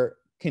that we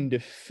can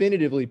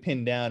definitively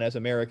pin down as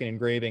American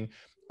engraving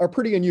are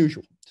pretty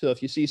unusual. So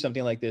if you see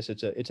something like this,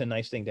 it's a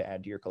nice thing to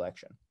add to your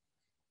collection.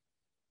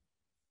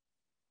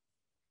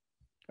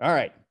 All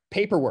right,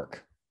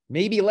 paperwork.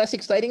 Maybe less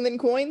exciting than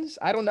coins.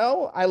 I don't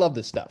know. I love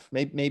this stuff.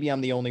 Maybe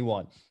I'm the only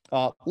one.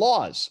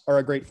 Laws are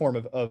a great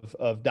form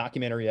of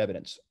documentary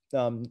evidence.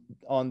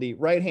 On the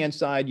right-hand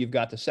side, you've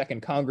got the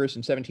Second Congress in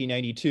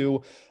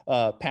 1792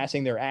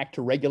 passing their act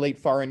to regulate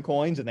foreign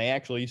coins, and they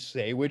actually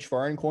say which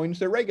foreign coins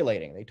they're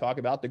regulating. They talk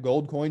about the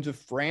gold coins of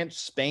France,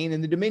 Spain,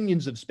 and the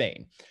dominions of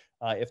Spain.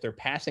 If they're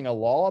passing a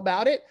law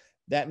about it,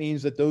 that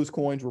means that those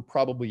coins were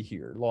probably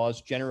here.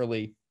 Laws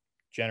generally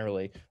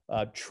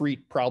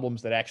treat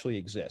problems that actually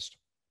exist.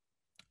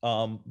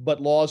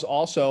 But laws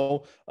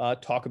also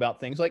talk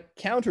about things like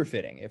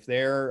counterfeiting. If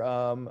they're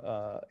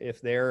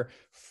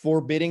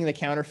forbidding the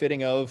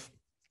counterfeiting of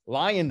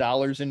lion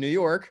dollars in New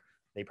York,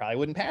 they probably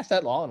wouldn't pass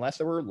that law unless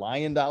there were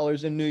lion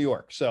dollars in New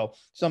York. So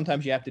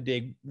sometimes you have to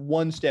dig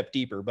one step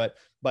deeper, but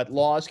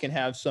laws can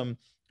have some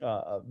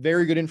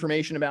very good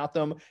information about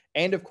them.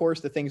 And of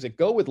course, the things that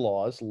go with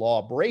laws,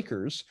 law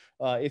breakers,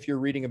 if you're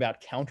reading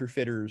about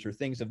counterfeiters or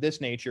things of this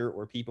nature,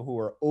 or people who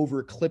are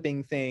over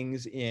clipping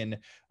things in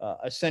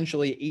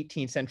essentially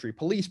 18th century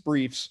police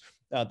briefs,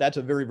 that's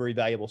a very, very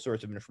valuable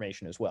source of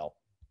information as well.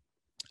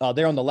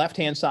 There on the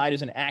left-hand side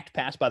is an act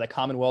passed by the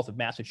Commonwealth of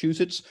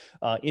Massachusetts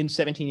in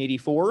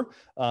 1784,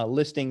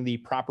 listing the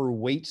proper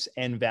weights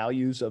and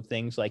values of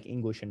things like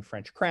English and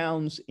French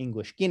crowns,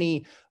 English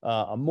guinea,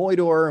 a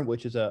moidor,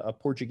 which is a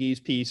Portuguese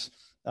piece,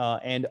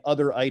 and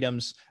other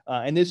items.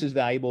 And this is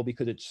valuable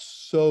because it's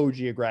so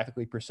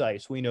geographically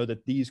precise. We know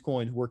that these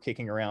coins were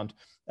kicking around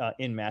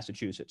in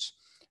Massachusetts.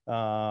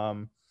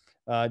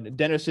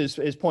 Dennis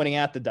is pointing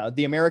out that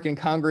the American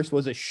Congress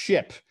was a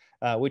ship,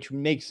 which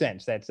makes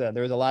sense.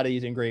 There's a lot of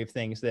these engraved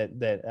things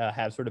that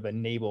have sort of a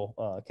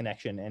naval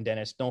connection. And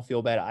Dennis, don't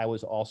feel bad. I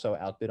was also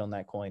outbid on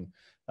that coin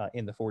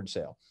in the Ford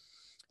sale.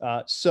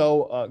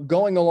 So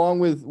going along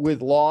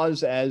with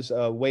laws as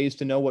ways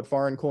to know what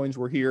foreign coins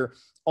were here,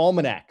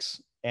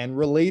 almanacs and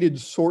related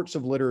sorts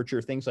of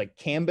literature, things like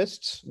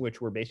cambists,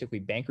 which were basically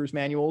bankers'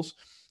 manuals,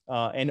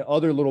 and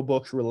other little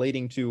books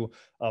relating to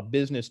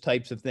business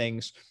types of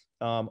things,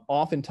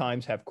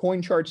 oftentimes have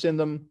coin charts in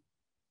them,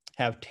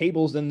 have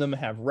tables in them,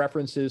 have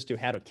references to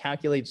how to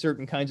calculate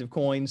certain kinds of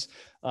coins.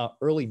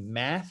 Early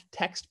math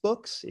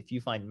textbooks, if you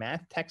find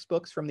math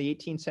textbooks from the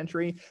 18th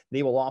century,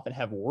 they will often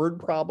have word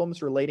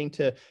problems relating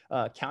to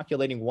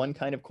calculating one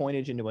kind of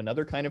coinage into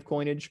another kind of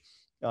coinage.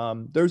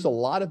 There's a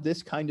lot of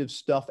this kind of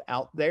stuff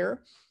out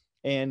there.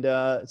 And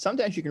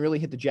sometimes you can really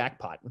hit the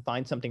jackpot and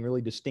find something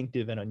really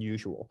distinctive and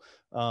unusual.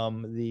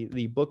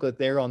 The booklet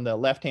there on the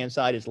left-hand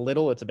side is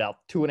little. It's about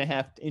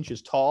 2.5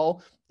 inches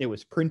tall. It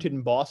was printed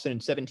in Boston in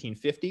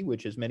 1750,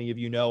 which, as many of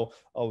you know,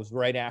 was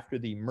right after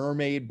the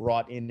mermaid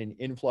brought in an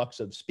influx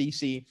of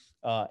specie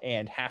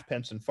and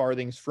halfpence and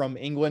farthings from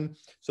England.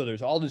 So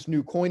there's all this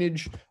new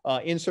coinage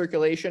in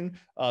circulation.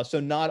 So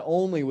not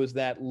only was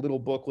that little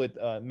booklet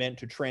meant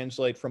to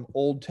translate from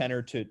old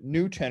tenor to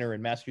new tenor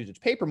in Massachusetts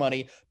paper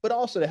money, but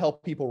also to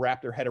help people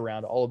wrap their head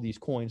around all of these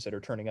coins that are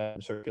turning up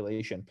in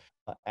circulation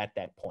at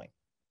that point.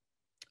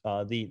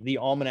 The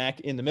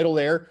almanac in the middle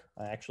there,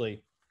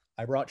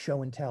 I brought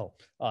show and tell.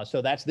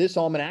 So that's this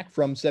almanac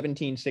from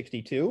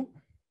 1762.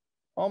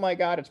 Oh my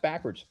God, it's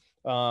backwards.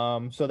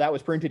 So that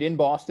was printed in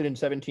Boston in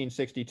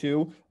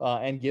 1762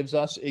 and gives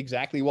us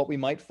exactly what we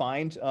might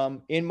find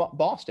in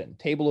Boston.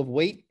 Table of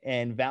weight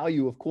and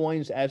value of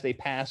coins as they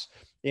pass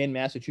in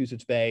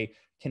Massachusetts Bay,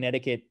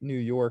 Connecticut, New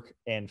York,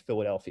 and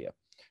Philadelphia.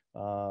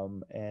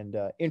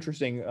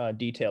 Interesting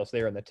details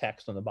there in the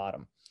text on the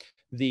bottom.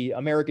 The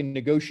American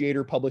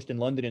Negotiator, published in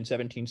London in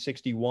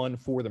 1761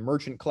 for the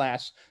merchant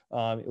class.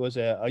 It was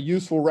a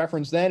useful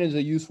reference then, is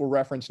a useful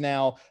reference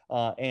now,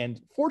 and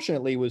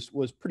fortunately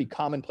was pretty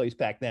commonplace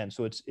back then.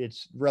 So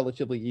it's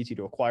relatively easy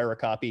to acquire a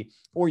copy,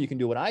 or you can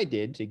do what I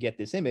did to get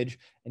this image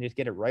and just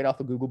get it right off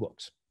of Google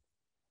Books.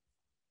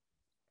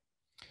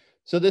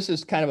 So this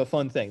is kind of a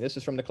fun thing. This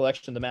is from the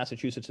collection of the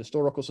Massachusetts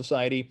Historical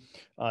Society.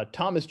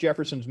 Thomas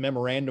Jefferson's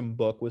memorandum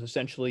book was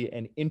essentially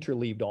an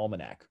interleaved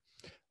almanac.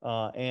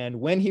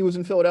 And when he was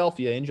in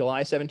Philadelphia in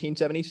July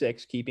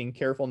 1776, keeping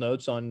careful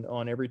notes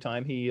on every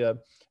time he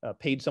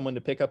paid someone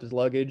to pick up his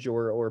luggage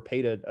or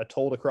paid a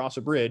toll to cross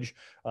a bridge,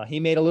 he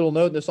made a little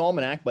note in this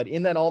almanac, but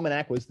in that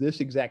almanac was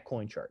this exact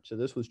coin chart. So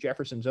this was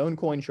Jefferson's own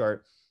coin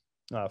chart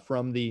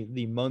from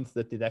the month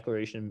that the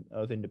Declaration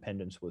of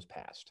Independence was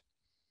passed.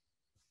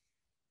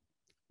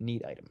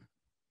 Neat item.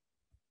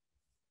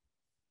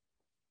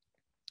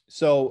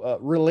 So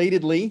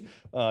relatedly,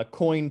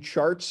 coin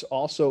charts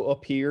also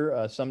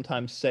appear,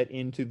 sometimes set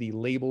into the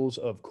labels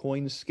of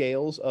coin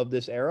scales of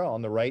this era.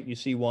 On the right, you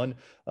see one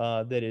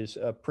that is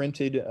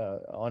printed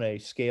on a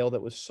scale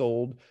that was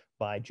sold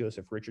by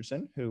Joseph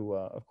Richardson, who,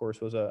 of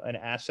course, was an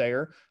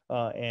assayer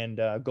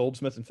and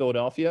goldsmith in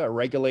Philadelphia, a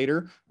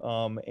regulator,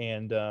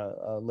 and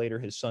later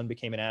his son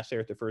became an assayer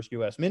at the first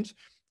U.S. Mint.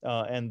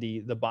 And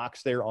the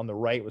box there on the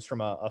right was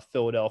from a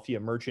Philadelphia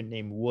merchant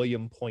named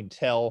William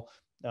Pointel.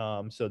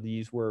 So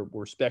these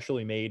were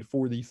specially made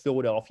for the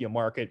Philadelphia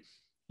market.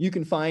 You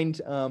can find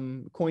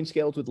coin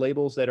scales with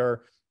labels that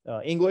are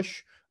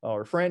English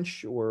or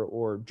French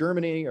or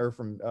Germany or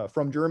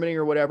from Germany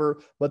or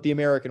whatever, but the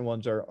American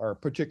ones are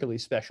particularly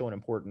special and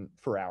important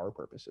for our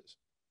purposes.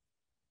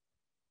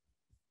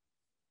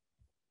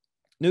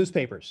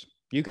 Newspapers.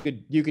 You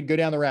could go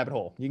down the rabbit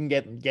hole. You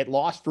can get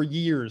lost for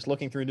years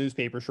looking through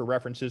newspapers for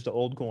references to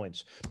old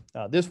coins.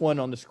 This one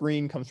on the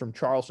screen comes from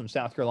Charleston,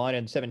 South Carolina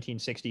in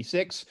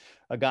 1766.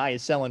 A guy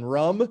is selling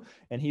rum,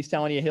 and he's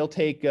telling you he'll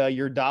take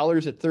your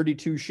dollars at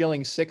 32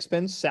 shillings 6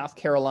 pence, South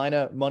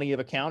Carolina money of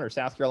account or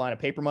South Carolina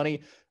paper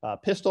money,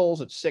 pistols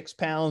at 6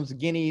 pounds,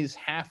 guineas,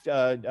 half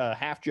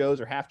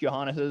Joes or half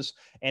Johanneses,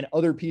 and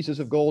other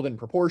pieces of gold in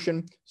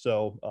proportion.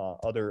 So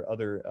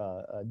other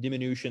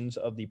diminutions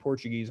of the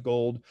Portuguese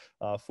gold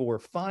for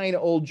fine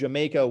old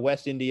Jamaica,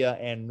 West India,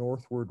 and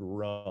northward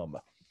rum.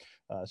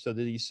 So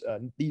these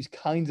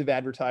kinds of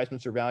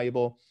advertisements are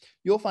valuable.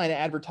 You'll find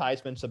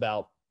advertisements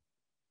about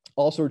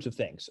all sorts of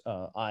things.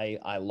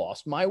 I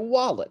lost my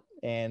wallet,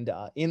 and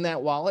in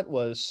that wallet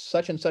was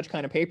such and such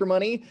kind of paper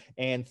money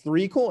and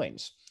 3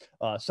 coins.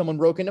 Someone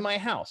broke into my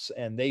house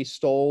and they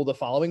stole the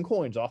following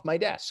coins off my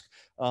desk.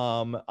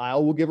 I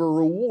will give a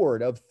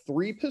reward of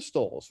 3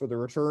 pistols for the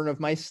return of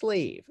my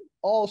slave.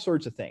 All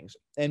sorts of things.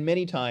 And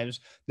many times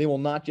they will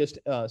not just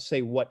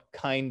say what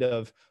kind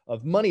of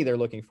money they're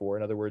looking for.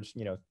 In other words,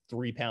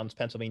 3 pounds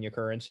Pennsylvania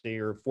currency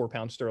or 4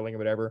 pounds sterling or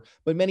whatever.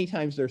 But many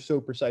times they're so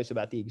precise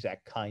about the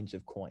exact kinds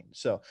of coins.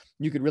 So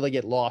you could really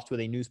get lost with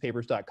a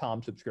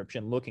newspapers.com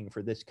subscription looking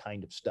for this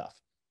kind of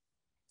stuff.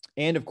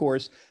 And of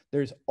course,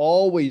 there's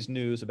always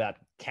news about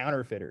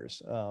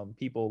counterfeiters.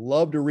 People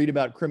love to read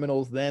about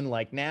criminals then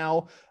like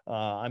now.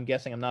 I'm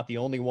guessing I'm not the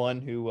only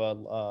one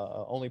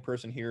only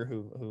person here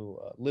who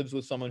lives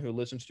with someone who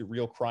listens to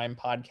real crime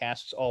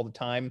podcasts all the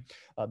time.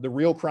 The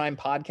real crime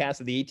podcasts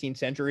of the 18th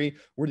century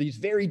were these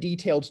very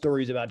detailed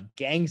stories about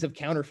gangs of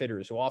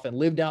counterfeiters who often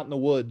lived out in the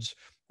woods.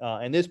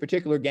 And this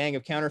particular gang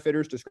of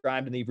counterfeiters,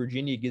 described in the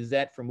Virginia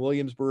Gazette from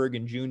Williamsburg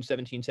in June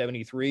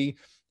 1773,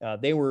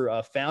 they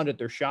were found at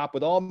their shop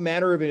with all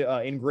manner of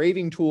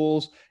engraving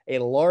tools, a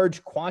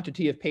large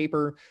quantity of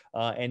paper,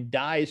 and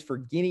dies for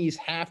guineas,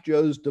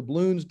 half-joes,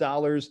 doubloons,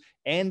 dollars,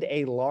 and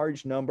a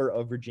large number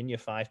of Virginia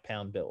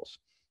 5-pound bills.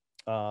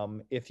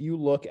 If you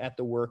look at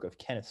the work of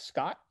Kenneth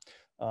Scott,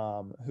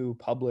 who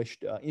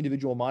published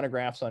individual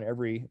monographs on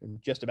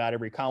just about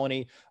every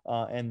colony,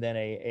 and then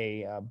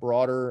a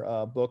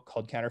broader book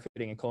called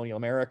Counterfeiting in Colonial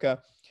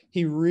America.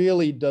 He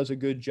really does a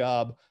good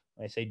job.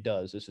 I say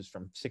does, this is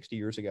from 60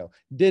 years ago,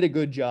 did a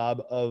good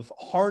job of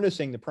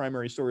harnessing the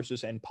primary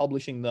sources and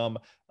publishing them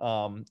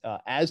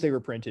as they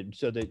were printed,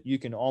 so that you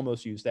can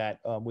almost use that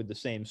with the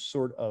same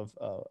sort of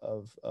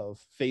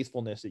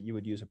faithfulness that you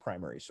would use a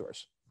primary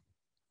source.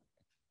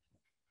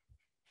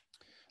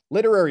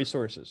 Literary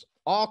sources.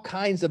 All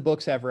kinds of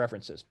books have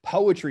references.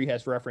 Poetry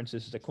has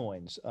references to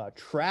coins.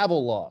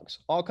 Travel logs,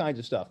 all kinds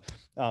of stuff.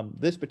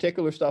 This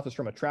particular stuff is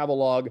from a travel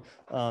log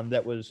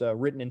that was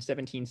written in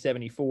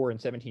 1774 and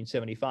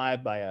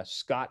 1775 by a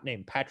Scot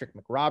named Patrick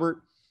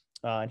McRobert.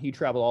 And he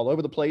traveled all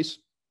over the place.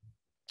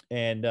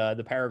 And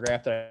the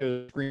paragraph that I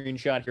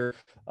screenshot here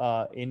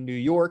in New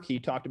York, he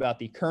talked about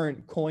the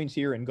current coins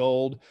here in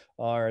gold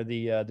are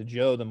the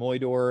Joe, the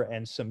Moidor,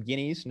 and some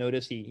guineas.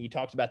 Notice he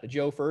talks about the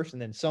Joe first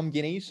and then some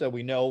guineas, so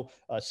we know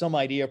some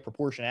idea of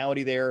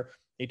proportionality there.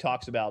 He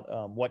talks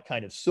about what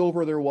kind of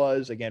silver there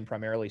was, again,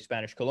 primarily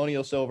Spanish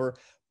colonial silver,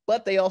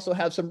 but they also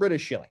have some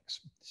British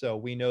shillings. So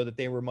we know that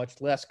they were much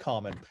less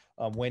common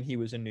when he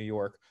was in New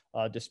York,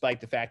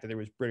 despite the fact that there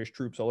was British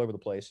troops all over the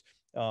place.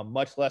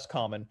 Much less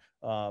common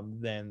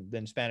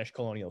than Spanish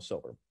colonial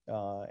silver.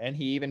 And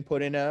he even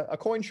put in a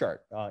coin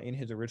chart in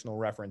his original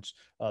reference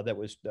that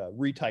was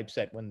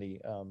retypeset when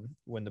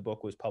the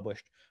book was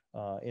published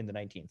in the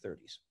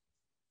 1930s.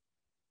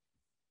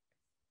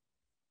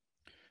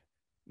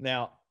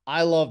 Now,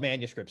 I love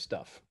manuscript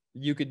stuff.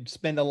 You could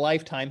spend a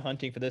lifetime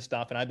hunting for this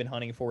stuff, and I've been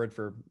hunting for it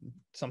for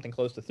something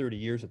close to 30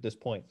 years at this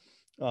point.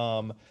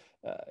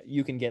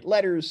 You can get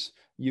letters,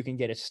 you can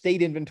get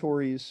estate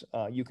inventories,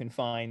 you can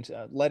find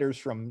letters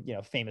from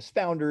famous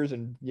founders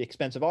and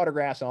expensive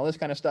autographs and all this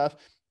kind of stuff,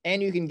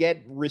 and you can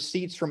get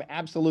receipts from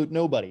absolute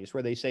nobodies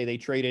where they say they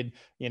traded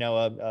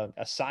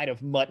a side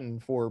of mutton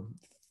for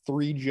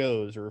 3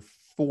 Joes or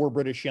 4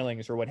 British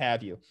shillings or what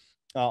have you.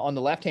 On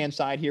the left-hand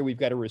side here, we've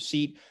got a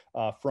receipt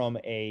from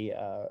a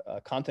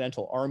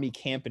Continental Army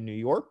camp in New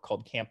York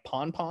called Camp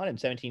Pon-Pon in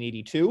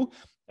 1782.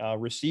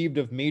 Received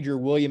of Major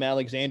William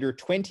Alexander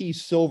 20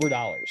 silver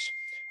dollars.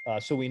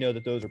 So we know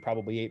that those are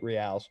probably 8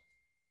 reals.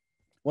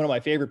 One of my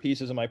favorite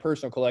pieces in my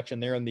personal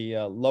collection there in the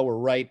lower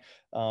right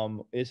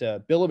is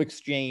a bill of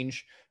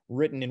exchange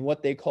written in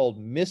what they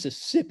called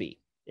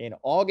Mississippi in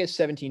August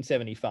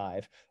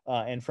 1775.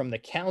 And from the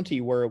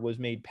county where it was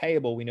made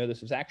payable, we know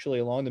this is actually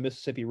along the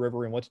Mississippi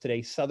River in what's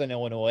today Southern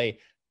Illinois.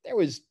 There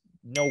was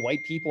no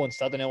white people in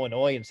Southern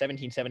Illinois in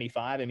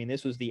 1775. I mean,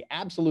 this was the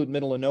absolute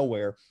middle of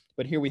nowhere.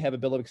 But here we have a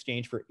bill of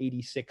exchange for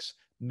 86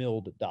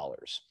 milled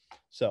dollars.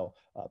 So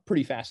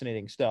pretty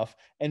fascinating stuff,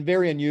 and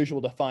very unusual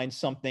to find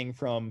something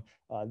from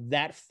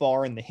that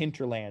far in the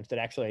hinterlands that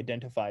actually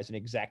identifies an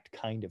exact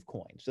kind of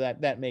coin. So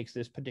that makes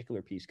this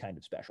particular piece kind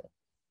of special.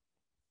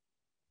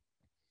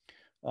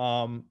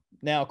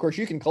 Now, of course,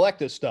 you can collect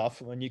this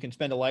stuff and you can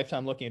spend a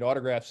lifetime looking at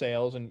autograph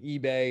sales and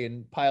eBay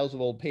and piles of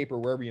old paper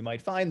wherever you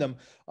might find them.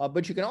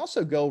 But you can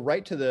also go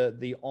right to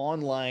the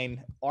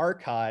online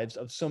archives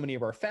of so many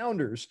of our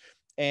founders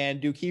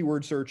and do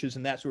keyword searches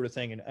and that sort of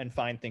thing and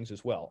find things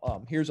as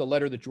well. Here's a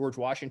letter that George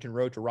Washington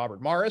wrote to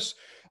Robert Morris,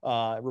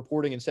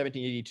 reporting in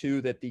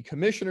 1782 that the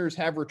commissioners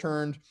have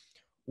returned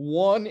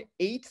returned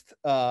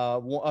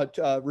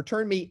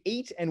me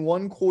 8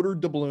 1/4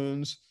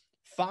 doubloons,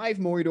 5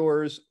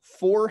 moidors,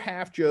 4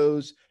 half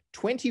joes,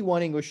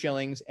 21 English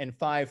shillings, and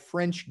 5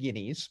 French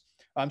guineas.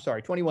 I'm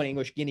sorry, 21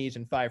 English guineas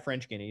and 5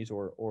 French guineas,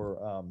 or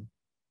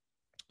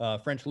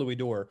French louis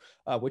d'or,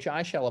 which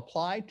I shall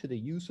apply to the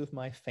use of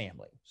my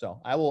family. So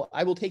I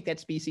will take that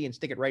specie and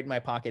stick it right in my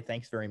pocket.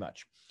 Thanks very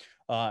much.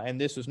 And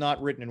this was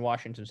not written in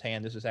Washington's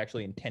hand. This is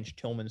actually in Tench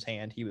Tillman's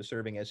hand. He was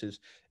serving as his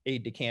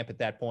aide de camp at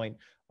that point.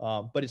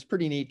 But it's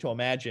pretty neat to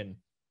imagine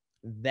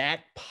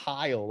that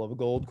pile of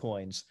gold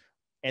coins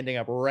ending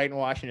up right in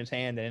Washington's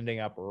hand and ending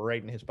up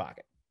right in his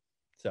pocket.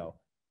 So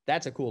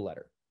that's a cool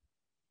letter.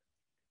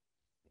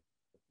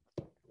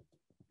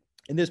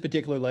 And this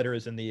particular letter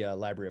is in the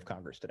Library of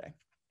Congress today.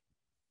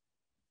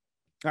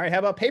 All right, how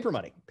about paper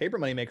money? Paper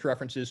money makes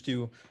references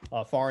to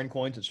foreign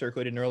coins that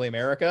circulated in early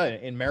America.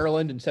 In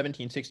Maryland in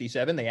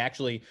 1767, they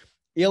actually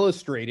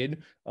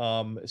illustrated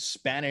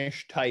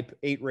Spanish type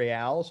 8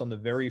 reals on the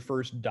very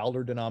first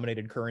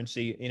dollar-denominated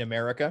currency in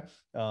America.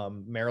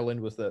 Maryland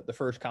was the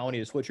first colony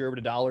to switch over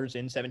to dollars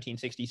in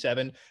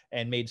 1767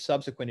 and made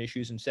subsequent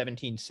issues in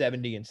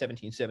 1770 and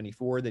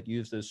 1774 that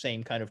used those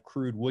same kind of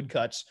crude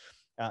woodcuts.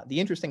 The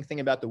interesting thing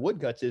about the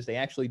woodcuts is they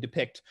actually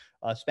depict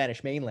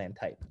Spanish mainland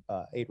type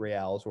 8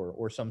 reals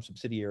or some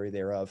subsidiary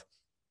thereof.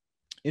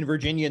 In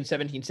Virginia in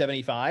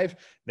 1775,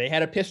 they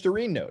had a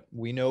pistarine note.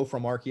 We know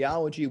from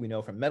archaeology, we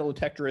know from metal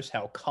detectorists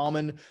how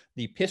common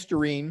the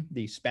pistarine,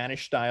 the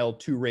Spanish-style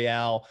 2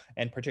 real,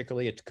 and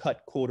particularly its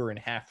cut quarter and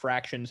half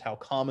fractions, how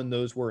common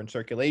those were in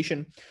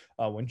circulation.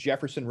 When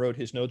Jefferson wrote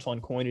his notes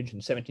on coinage in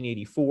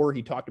 1784,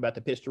 he talked about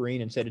the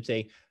pistarine and said it's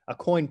a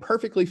coin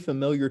perfectly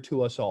familiar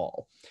to us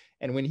all.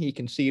 And when he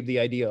conceived the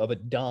idea of a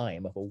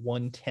dime, of a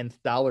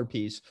 1/10 dollar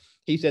piece,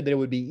 he said that it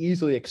would be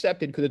easily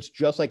accepted because it's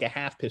just like a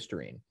half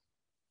pistarine.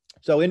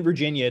 So in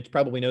Virginia, it's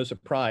probably no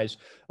surprise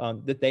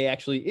that they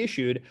actually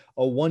issued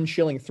a 1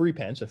 shilling 3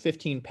 pence, a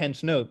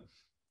 15-pence note,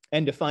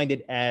 and defined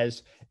it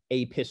as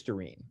a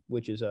pistarine,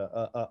 which is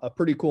a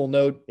pretty cool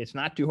note. It's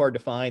not too hard to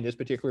find. This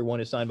particular one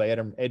is signed by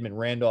Edmund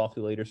Randolph,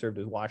 who later served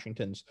as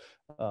Washington's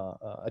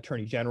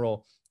Attorney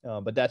General.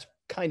 But that's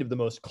kind of the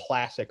most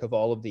classic of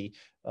all of the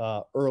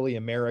early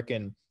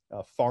American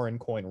foreign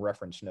coin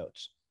reference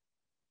notes.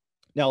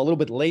 Now, a little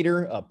bit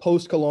later,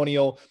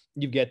 post-colonial,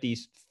 you get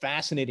these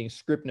fascinating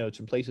script notes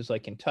in places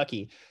like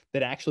Kentucky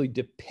that actually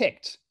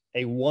depict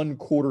a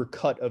 1/4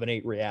 cut of an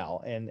 8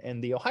 real.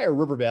 And the Ohio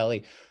River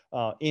Valley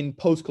in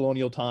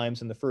post-colonial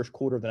times in the first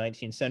quarter of the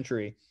 19th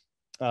century,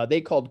 they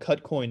called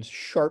cut coins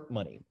sharp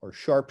money or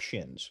sharp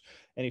shins.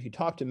 And if you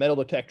talk to metal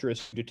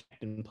detectorists who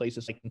detect in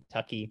places like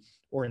Kentucky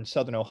or in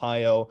southern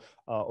Ohio,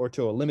 or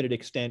to a limited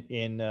extent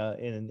in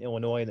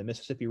Illinois, the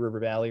Mississippi River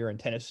Valley, or in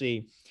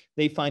Tennessee,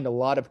 they find a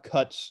lot of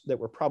cuts that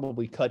were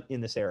probably cut in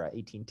this era,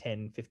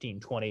 1810,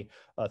 1520,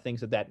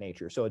 things of that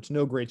nature. So it's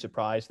no great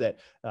surprise that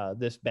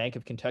this Bank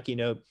of Kentucky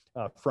note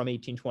from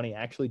 1820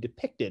 actually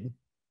depicted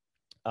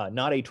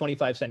not a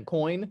 25-cent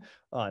coin,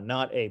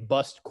 not a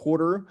bust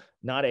quarter,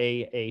 not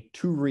a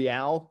 2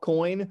 real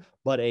coin,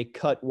 but a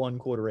cut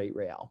 1/4 8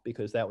 real,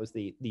 because that was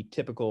the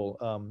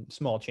typical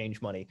small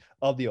change money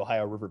of the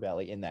Ohio River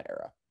Valley in that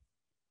era.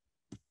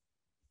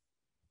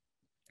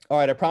 All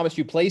right, I promised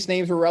you place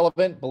names were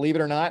relevant. Believe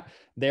it or not,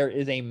 there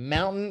is a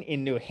mountain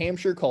in New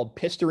Hampshire called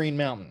Pistarine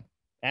Mountain.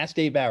 Ask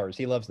Dave Bowers,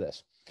 he loves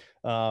this.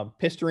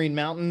 Pistarine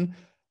Mountain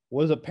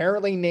was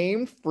apparently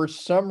named for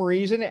some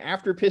reason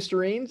after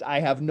pistarines. I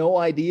have no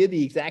idea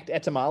the exact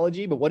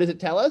etymology, but what does it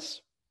tell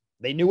us?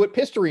 They knew what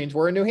pistarines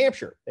were in New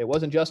Hampshire. It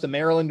wasn't just a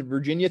Maryland and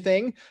Virginia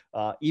thing,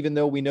 even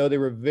though we know they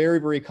were very,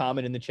 very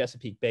common in the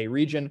Chesapeake Bay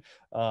region.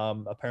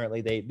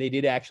 Apparently, they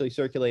did actually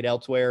circulate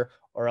elsewhere,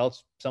 or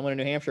else someone in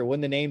New Hampshire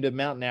wouldn't have named a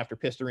mountain after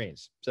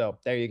pistarines. So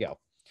there you go.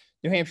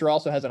 New Hampshire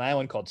also has an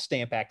island called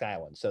Stamp Act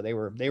Island. So they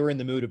were in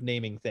the mood of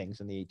naming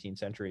things in the 18th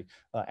century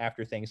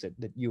after things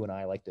that you and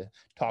I like to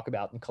talk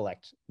about and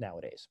collect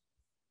nowadays.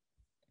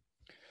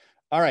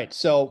 All right,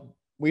 so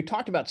we've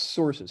talked about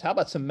sources. How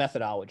about some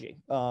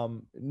methodology?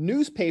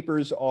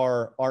 Newspapers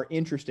are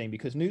interesting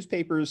because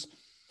newspapers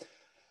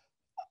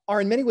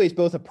are in many ways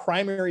both a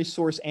primary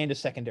source and a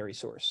secondary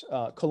source.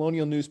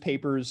 Colonial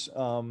newspapers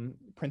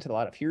printed a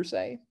lot of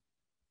hearsay,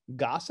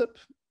 gossip,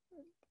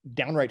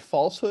 downright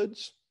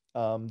falsehoods.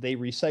 They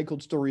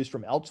recycled stories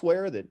from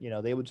elsewhere that,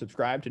 they would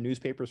subscribe to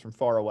newspapers from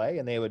far away,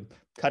 and they would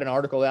cut an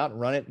article out and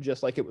run it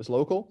just like it was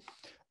local.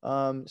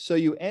 So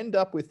you end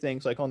up with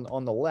things like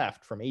on the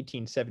left from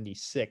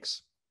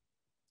 1876,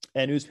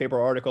 a newspaper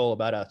article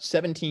about a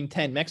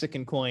 1710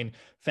 Mexican coin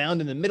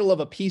found in the middle of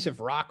a piece of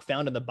rock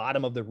found in the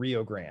bottom of the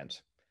Rio Grande.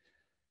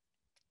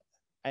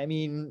 I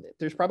mean,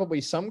 there's probably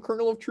some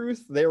kernel of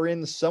truth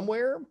therein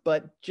somewhere,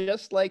 but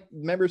just like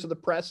members of the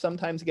press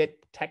sometimes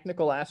get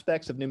technical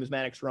aspects of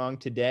numismatics wrong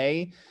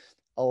today,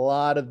 a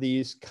lot of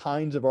these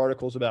kinds of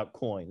articles about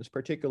coins,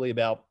 particularly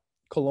about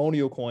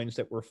colonial coins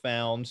that were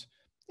found,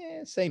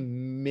 say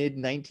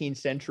mid-19th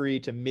century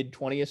to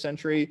mid-20th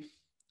century,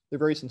 they're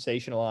very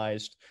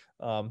sensationalized.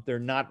 They're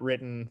not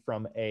written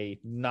from a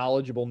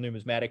knowledgeable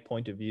numismatic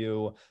point of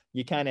view.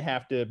 You kind of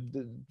have to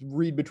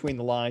read between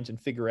the lines and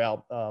figure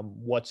out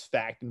what's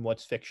fact and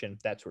what's fiction,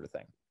 that sort of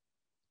thing.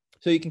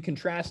 So you can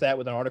contrast that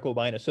with an article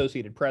by an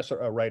Associated Press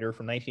writer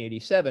from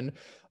 1987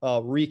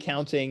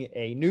 recounting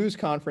a news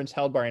conference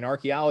held by an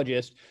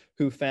archaeologist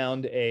who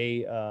found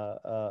a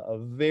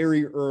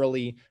very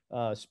early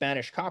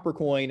Spanish copper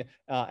coin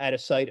at a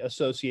site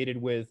associated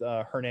with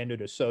Hernando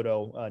de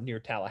Soto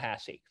near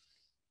Tallahassee.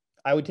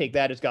 I would take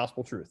that as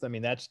gospel truth. I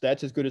mean, that's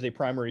as good as a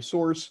primary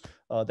source.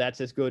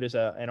 That's as good as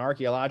an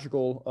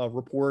archaeological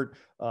report.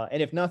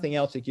 And if nothing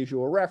else, it gives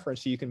you a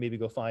reference so you can maybe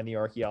go find the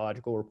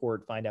archaeological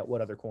report, find out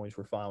what other coins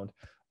were found,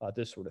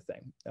 this sort of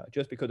thing.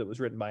 Just because it was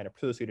written by an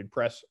Associated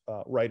Press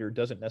writer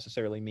doesn't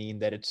necessarily mean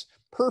that it's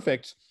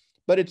perfect,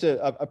 but it's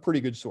a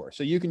pretty good source.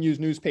 So you can use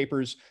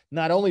newspapers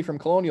not only from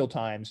colonial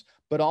times,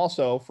 but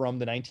also from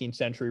the 19th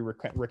century,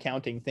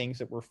 recounting things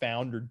that were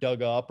found or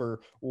dug up or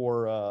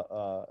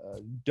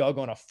dug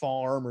on a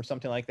farm or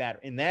something like that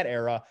in that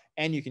era.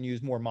 And you can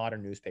use more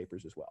modern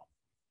newspapers as well.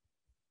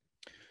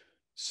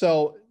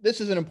 So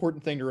this is an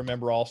important thing to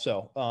remember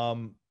also.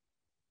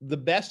 The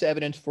best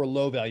evidence for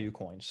low value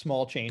coins,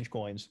 small change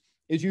coins,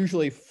 is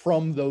usually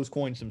from those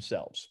coins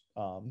themselves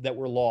that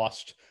were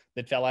lost,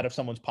 that fell out of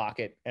someone's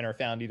pocket and are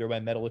found either by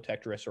metal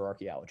detectorists or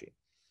archaeology.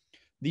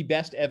 the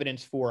best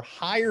evidence for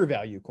higher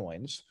value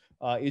coins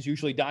is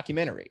usually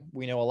documentary.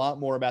 We know a lot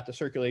more about the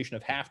circulation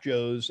of half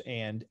Joes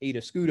and 8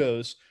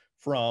 escudos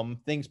from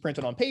things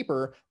printed on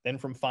paper than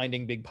from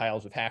finding big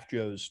piles of half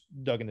Joes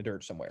dug in the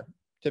dirt somewhere.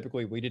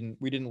 Typically, we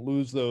didn't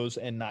lose those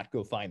and not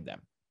go find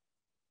them.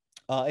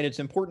 And it's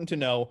important to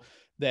know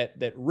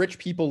that rich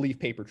people leave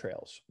paper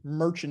trails,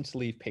 merchants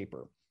leave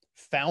paper,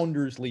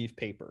 founders leave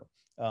paper,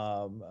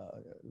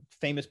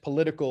 famous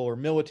political or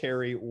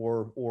military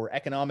or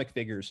economic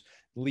figures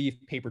leave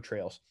paper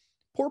trails.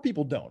 Poor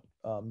people don't.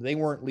 They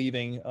weren't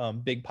leaving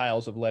big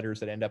piles of letters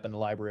that end up in the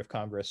Library of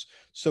Congress.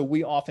 So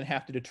we often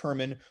have to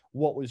determine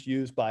what was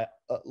used by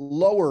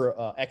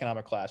lower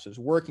economic classes,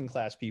 working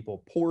class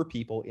people, poor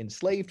people,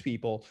 enslaved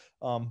people,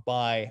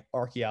 by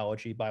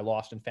archaeology, by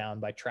lost and found,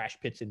 by trash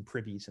pits and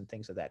privies and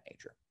things of that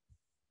nature.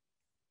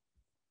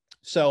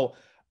 So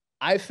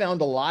I've found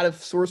a lot of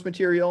source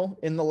material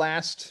in the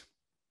last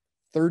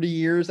 30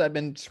 years. I've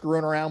been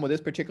screwing around with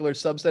this particular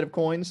subset of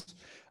coins.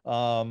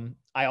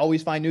 I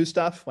always find new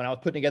stuff. When I was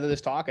putting together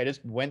this talk, I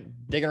just went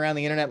digging around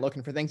the internet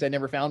looking for things I'd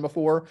never found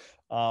before.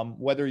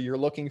 Whether you're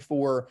looking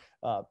for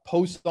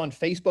posts on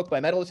Facebook by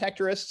metal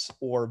detectorists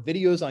or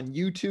videos on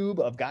YouTube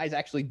of guys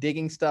actually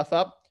digging stuff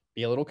up,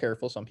 be a little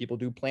careful. Some people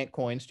do plant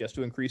coins just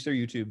to increase their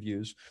YouTube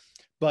views.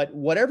 But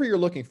whatever you're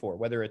looking for,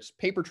 whether it's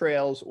paper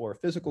trails or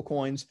physical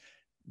coins,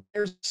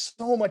 there's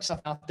so much stuff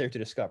out there to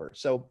discover.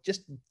 So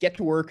just get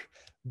to work,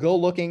 go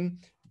looking,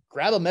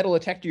 grab a metal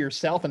detector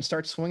yourself and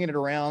start swinging it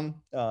around.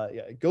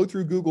 Go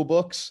through Google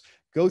Books,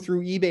 go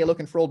through eBay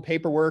looking for old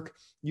paperwork.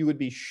 You would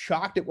be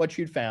shocked at what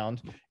you'd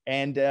found.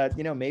 And,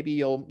 maybe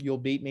you'll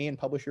beat me and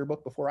publish your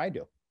book before I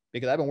do,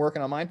 because I've been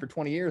working on mine for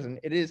 20 years and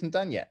it isn't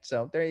done yet.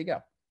 So there you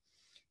go.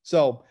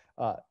 So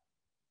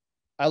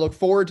I look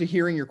forward to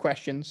hearing your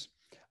questions.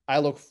 I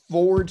look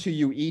forward to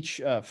you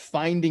each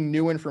finding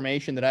new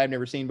information that I've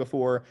never seen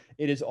before.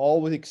 It is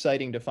always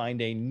exciting to find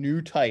a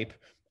new type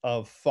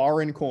of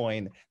foreign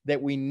coin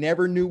that we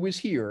never knew was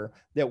here,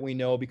 that we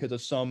know because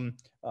of some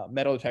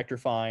metal detector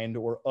find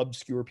or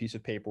obscure piece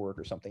of paperwork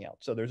or something else.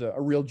 So there's a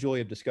real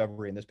joy of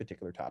discovery in this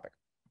particular topic.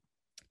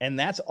 And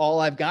that's all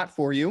I've got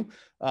for you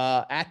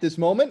at this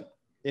moment.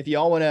 If you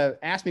all want to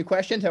ask me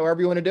questions, however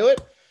you want to do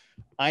it,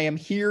 I am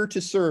here to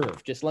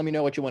serve. Just let me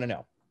know what you want to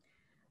know.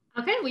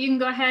 Okay, well, you can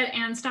go ahead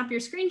and stop your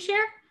screen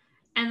share.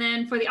 And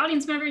then for the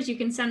audience members, you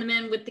can send them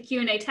in with the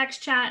Q&A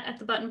text chat at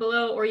the button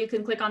below, or you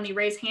can click on the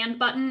raise hand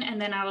button and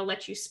then I will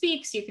let you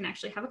speak so you can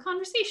actually have a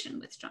conversation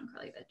with John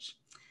Kraljevich.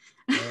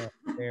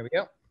 There we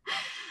go.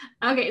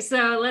 Okay,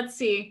 so let's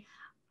see.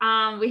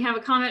 We have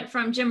a comment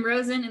from Jim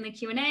Rosen in the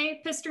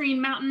Q&A. Pistarine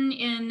Mountain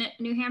in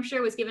New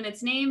Hampshire was given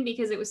its name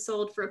because it was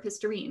sold for a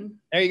pistarine.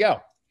 There you go.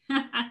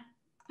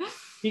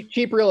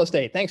 Cheap real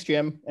estate. Thanks,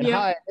 Jim. And yep.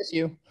 Hi, I miss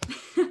you.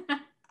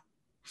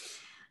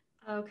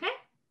 Okay.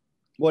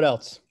 What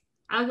else?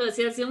 Let's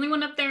see, that's the only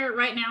one up there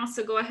right now.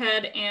 So go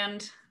ahead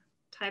and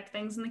type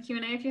things in the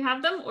Q&A if you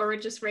have them, or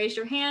just raise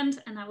your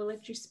hand and I will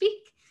let you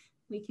speak.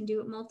 We can do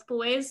it multiple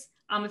ways.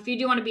 If you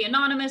do want to be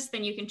anonymous,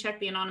 then you can check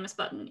the anonymous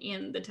button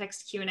in the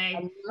text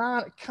Q&A.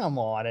 Come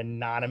on,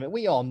 anonymous.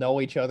 We all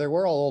know each other.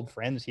 We're all old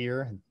friends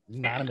here.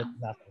 Anonymous,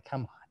 nothing.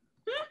 Come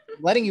on.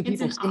 Letting you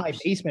people see my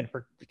basement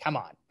come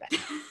on.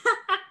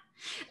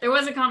 There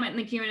was a comment in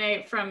the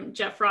Q&A from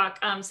Jeff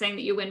Rock saying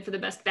that you win for the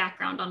best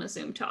background on a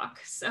Zoom talk.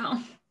 So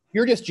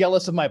you're just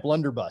jealous of my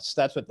blunderbuss.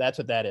 That's what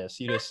that is.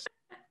 You just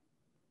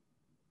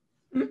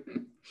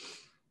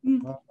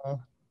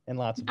and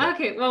lots of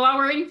okay. Well, while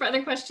we're waiting for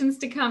other questions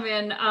to come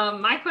in,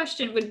 my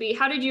question would be,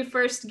 how did you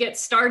first get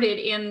started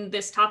in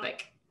this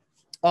topic?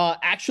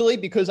 Actually,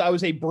 because I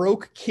was a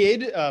broke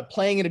kid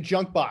playing in a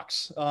junk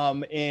box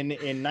in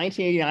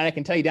 1989. I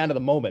can tell you down to the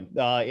moment.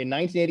 In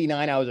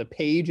 1989, I was a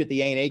page at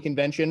the A&A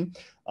convention.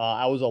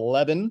 I was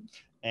 11,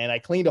 and I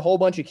cleaned a whole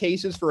bunch of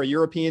cases for a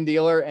European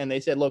dealer, and they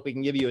said, look, we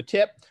can give you a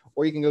tip,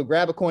 or you can go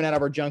grab a coin out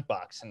of our junk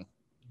box. And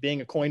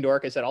being a coin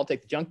dork, I said, I'll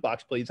take the junk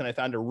box, please. And I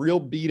found a real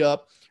beat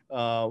up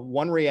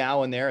 1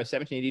 real in there, a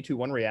 1782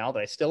 1 real that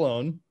I still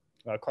own,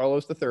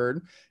 Carlos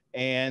III.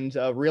 And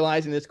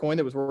realizing this coin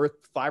that was worth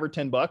 $5 or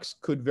 $10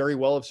 could very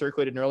well have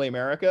circulated in early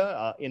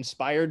America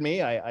inspired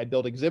me. I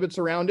built exhibits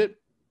around it.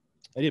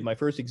 I did my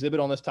first exhibit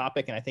on this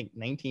topic in, I think,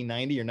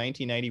 1990 or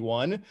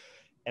 1991.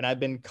 And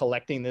I've been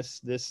collecting this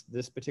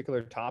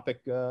particular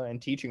topic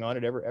and teaching on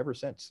it ever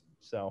since.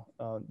 So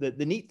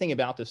the neat thing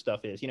about this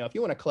stuff is, if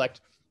you want to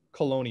collect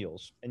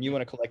colonials and you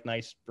want to collect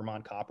nice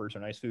Vermont coppers or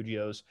nice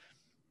Fujios,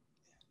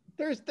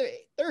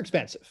 they're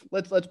expensive.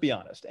 Let's be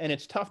honest. And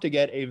it's tough to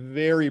get a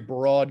very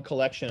broad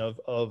collection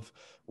of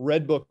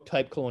red book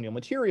type colonial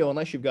material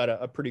unless you've got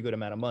a pretty good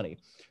amount of money.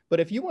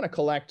 But if you want to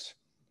collect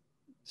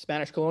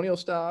Spanish colonial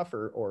stuff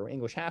or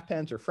English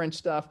halfpence or French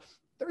stuff,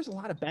 there's a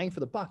lot of bang for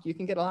the buck. You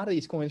can get a lot of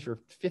these coins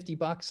for $50,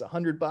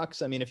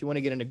 $100. I mean, if you want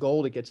to get into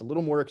gold, it gets a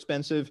little more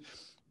expensive.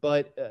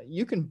 but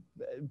you can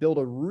build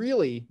a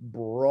really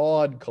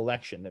broad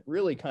collection that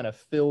really kind of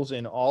fills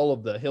in all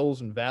of the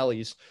hills and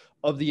valleys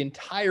of the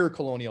entire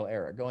colonial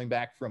era, going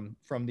back from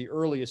the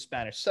earliest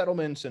Spanish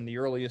settlements and the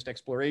earliest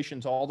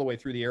explorations all the way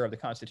through the era of the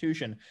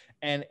Constitution,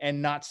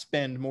 and not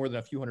spend more than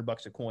a few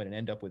 $100 a coin and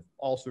end up with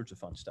all sorts of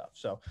fun stuff.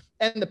 So,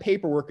 and the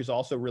paperwork is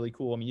also really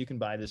cool. I mean, you can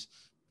buy this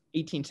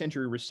 18th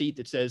century receipt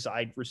that says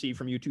I received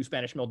from you 2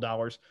 Spanish milled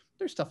dollars.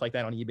 There's stuff like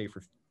that on eBay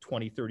for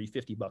 20, 30,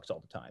 $50 all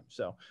the time.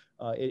 So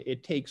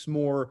it takes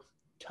more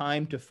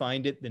time to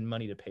find it than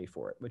money to pay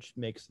for it, which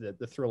makes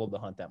the thrill of the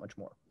hunt that much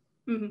more.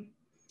 Mm-hmm.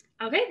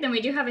 Okay, then we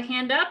do have a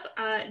hand up.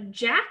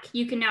 Jack,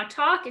 you can now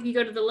talk. If you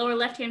go to the lower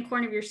left-hand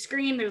corner of your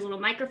screen, there's a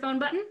little microphone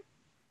button.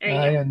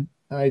 There you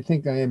go. I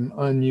think I am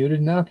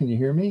unmuted now. Can you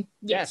hear me?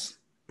 Yes.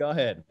 Go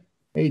ahead.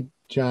 Hey,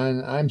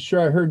 John, I'm sure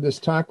I heard this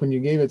talk when you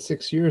gave it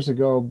 6 years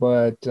ago,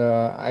 but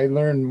I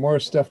learned more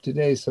stuff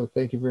today, so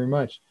thank you very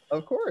much.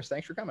 Of course.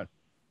 Thanks for coming.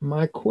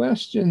 My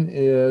question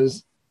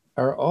is,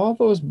 are all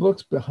those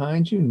books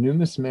behind you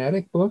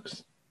numismatic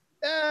books?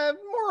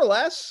 More or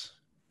less.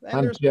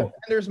 And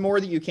there's more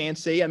that you can't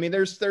see. I mean,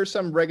 there's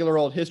some regular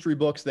old history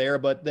books there,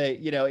 but they,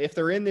 if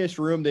they're in this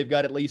room, they've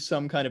got at least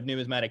some kind of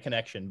numismatic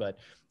connection. But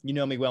you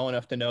know me well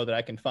enough to know that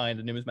I can find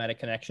a numismatic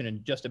connection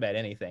in just about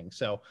anything.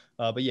 So,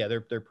 but yeah,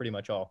 they're pretty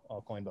much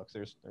all coin books.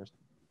 There's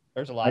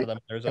a lot of them.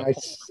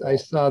 I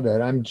saw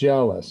that. I'm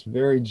jealous,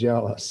 very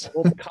jealous.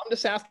 Well, come to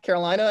South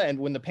Carolina, and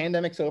when the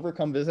pandemic's over,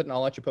 come visit, and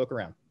I'll let you poke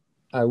around.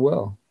 I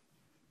will.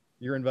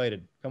 You're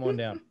invited. Come on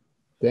down.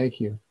 Thank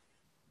you.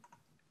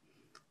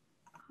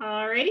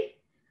 Alrighty.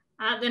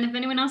 Then if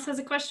anyone else has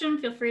a question,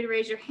 feel free to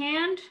raise your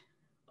hand,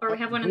 or we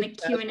have one in the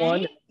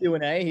Q&A.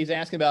 Q&A. He's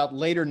asking about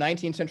later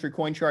 19th century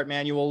coin chart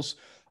manuals.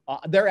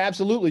 They're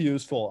absolutely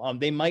useful.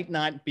 They might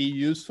not be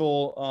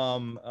useful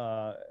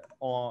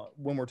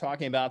when we're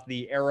talking about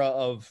the era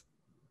of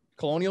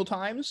colonial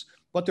times,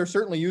 but they're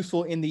certainly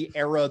useful in the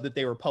era that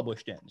they were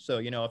published in. So,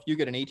 if you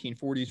get an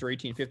 1840s or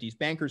 1850s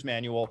banker's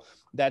manual,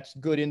 that's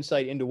good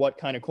insight into what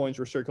kind of coins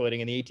were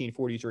circulating in the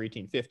 1840s or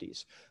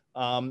 1850s.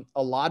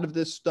 A lot of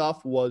this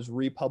stuff was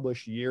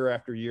republished year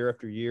after year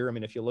after year. I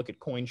mean, if you look at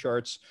coin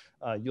charts,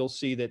 you'll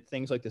see that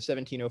things like the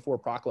 1704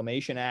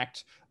 Proclamation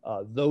Act,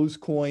 those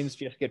coins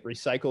just get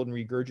recycled and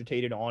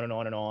regurgitated on and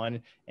on and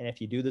on. And if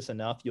you do this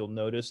enough, you'll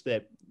notice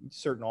that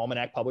certain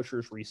almanac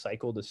publishers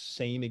recycle the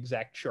same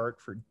exact chart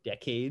for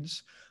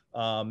decades.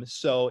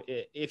 So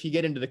if you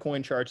get into the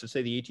coin charts that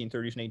say the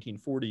 1830s and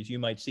 1840s, you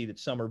might see that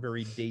some are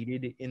very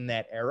dated in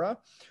that era.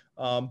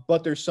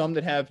 But there's some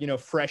that have,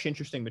 fresh,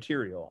 interesting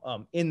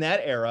material. In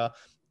that era,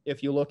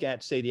 if you look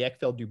at, say, the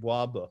Eckfeld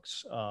Dubois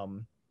books,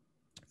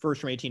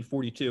 first from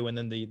 1842 and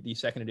then the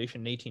second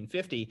edition in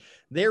 1850,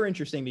 they're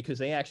interesting because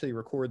they actually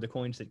record the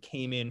coins that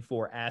came in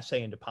for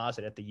assay and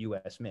deposit at the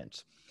U.S.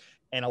 Mint.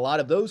 And a lot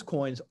of those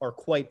coins are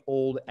quite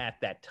old at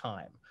that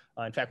time.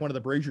 In fact, one of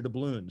the brazier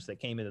doubloons that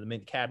came into the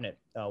mint cabinet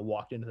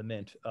walked into the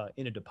mint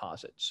in a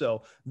deposit.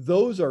 So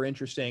those are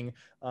interesting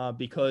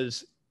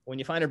because when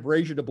you find a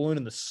brazier doubloon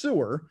in the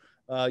sewer,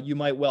 you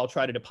might well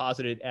try to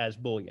deposit it as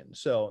bullion.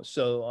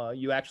 So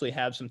you actually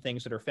have some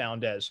things that are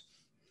found as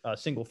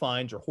single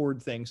finds or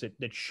hoard things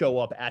that show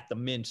up at the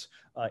mint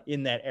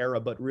in that era,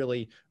 but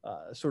really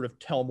sort of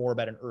tell more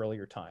about an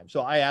earlier time.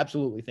 So I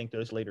absolutely think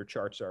those later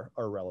charts are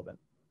relevant.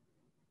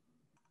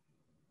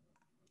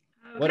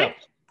 Okay. What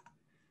else?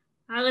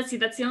 Let's see.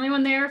 That's the only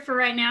one there for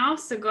right now.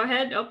 So go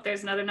ahead. Oh,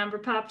 there's another number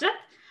popped up.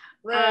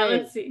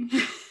 Let's see.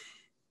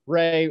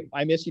 Ray,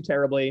 I miss you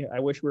terribly.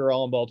 I wish we were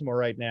all in Baltimore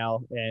right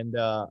now. And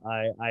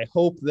I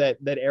hope that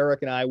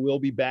Eric and I will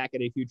be back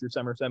at a future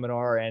summer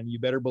seminar. And you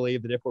better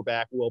believe that if we're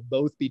back, we'll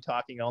both be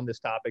talking on this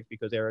topic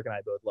because Eric and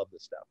I both love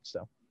this stuff.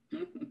 So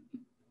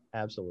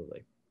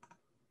absolutely.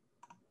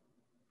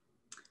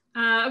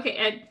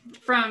 Okay.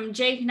 From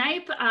Jay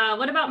Knipe,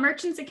 what about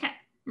merchants'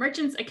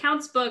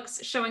 accounts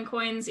books showing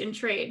coins in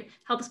trade?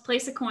 Helps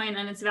place a coin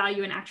and its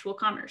value in actual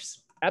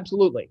commerce.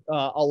 Absolutely.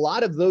 A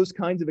lot of those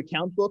kinds of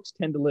account books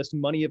tend to list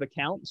money of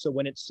account. So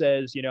when it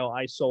says,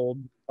 I sold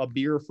a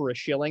beer for a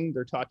shilling,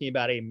 they're talking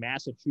about a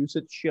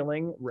Massachusetts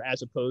shilling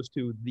as opposed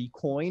to the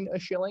coin a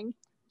shilling.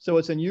 So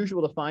it's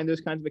unusual to find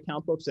those kinds of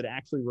account books that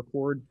actually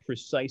record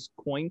precise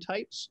coin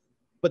types,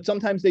 but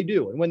sometimes they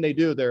do. And when they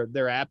do,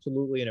 they're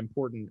absolutely an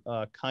important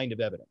kind of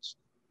evidence.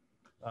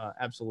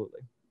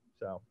 Absolutely.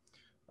 So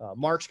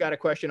Mark's got a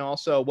question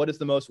also. What is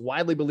the most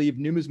widely believed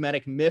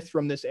numismatic myth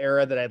from this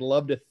era that I'd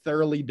love to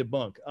thoroughly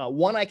debunk?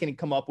 One I can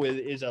come up with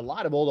is a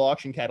lot of old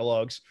auction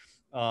catalogs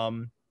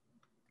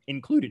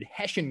included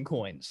Hessian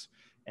coins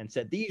and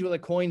said these were the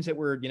coins that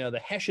were,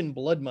 the Hessian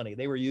blood money.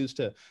 They were used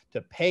to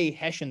pay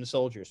Hessian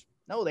soldiers.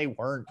 No, they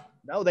weren't.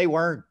 No, they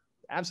weren't.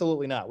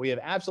 Absolutely not. We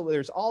have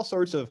there's all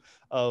sorts of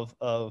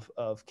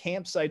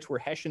campsites where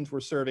Hessians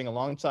were serving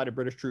alongside of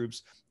British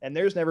troops, and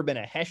there's never been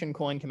a Hessian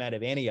coin come out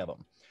of any of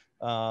them.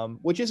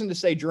 Which isn't to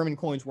say German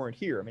coins weren't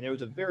here. I mean, there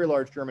was a very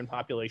large German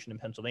population in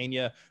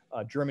Pennsylvania.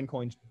 German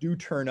coins do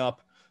turn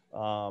up,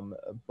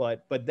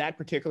 but that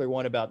particular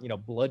one about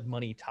blood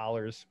money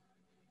thalers,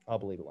 I'll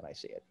believe it when I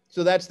see it.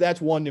 So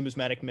that's one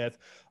numismatic myth.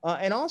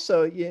 And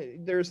also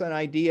there's an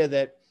idea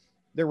that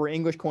there were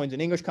English coins in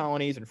English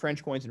colonies and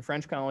French coins in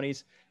French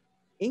colonies.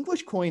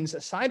 English coins,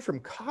 aside from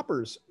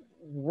coppers,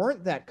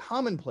 weren't that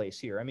commonplace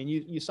here. I mean,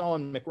 you saw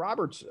in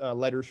McRoberts'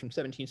 letters from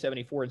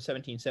 1774 and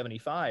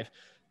 1775,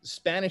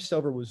 Spanish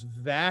silver was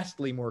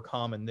vastly more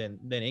common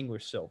than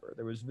English silver.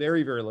 There was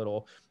very, very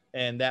little.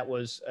 And that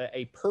was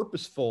a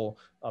purposeful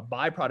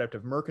byproduct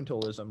of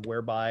mercantilism,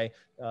 whereby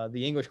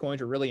the English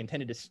coins were really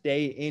intended to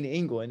stay in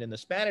England, and the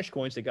Spanish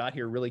coins that got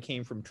here really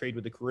came from trade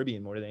with the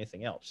Caribbean more than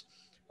anything else.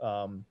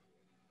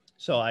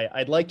 So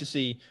I'd like to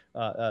see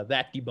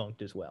that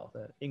debunked as well.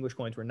 The English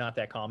coins were not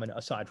that common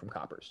aside from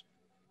coppers.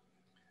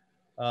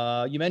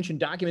 You mentioned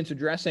documents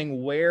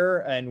addressing where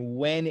and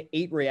when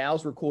 8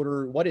 reals were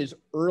quartered. What is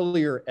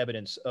earlier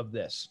evidence of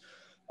this?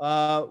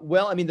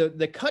 Well, I mean,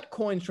 the cut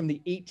coins from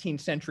the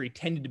 18th century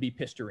tended to be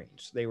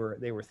pistarines. They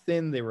were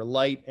thin, they were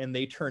light, and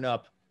they turn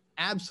up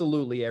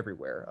absolutely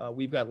everywhere.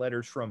 We've got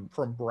letters from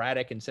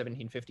Braddock in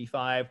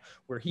 1755,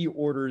 where he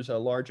orders a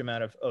large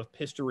amount of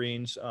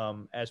pistarines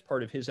as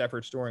part of his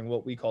efforts during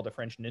what we call the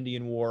French and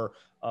Indian War,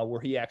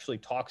 where he actually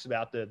talks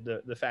about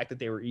the fact that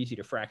they were easy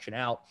to fraction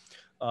out.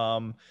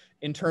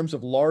 In terms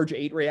of large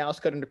 8 reals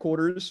cut into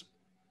quarters,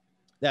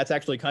 that's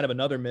actually kind of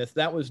another myth.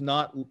 That was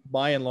not,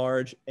 by and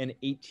large, an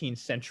 18th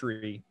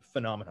century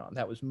phenomenon.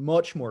 That was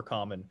much more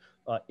common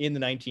in the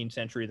 19th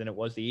century than it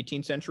was the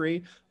 18th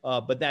century.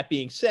 But that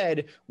being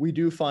said, we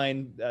do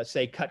find,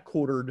 say, cut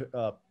quartered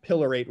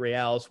pillar 8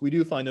 reals. We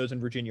do find those in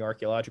Virginia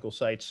archaeological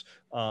sites.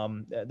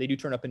 They do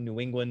turn up in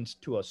New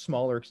England to a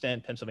smaller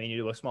extent, Pennsylvania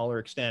to a smaller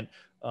extent.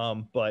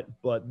 But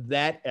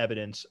that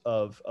evidence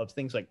of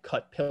things like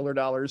cut pillar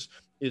dollars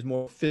is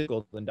more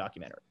physical than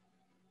documentary.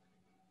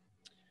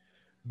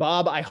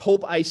 Bob, I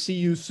hope I see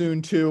you soon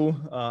too.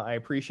 I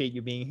appreciate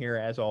you being here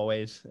as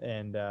always,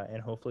 and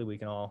hopefully we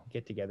can all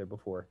get together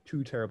before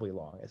too terribly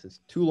long. This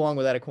is too long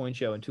without a coin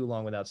show and too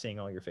long without seeing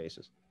all your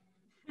faces.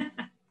 It's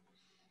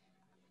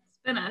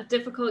been a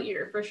difficult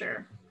year for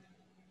sure.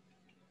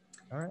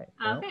 All right.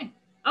 Okay.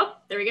 Oh,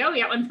 there we go.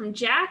 We got one from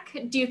Jack.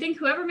 Do you think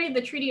whoever made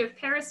the Treaty of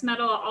Paris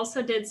medal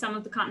also did some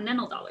of the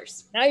continental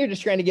dollars? Now you're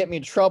just trying to get me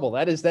in trouble.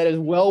 That is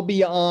well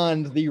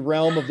beyond the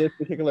realm of this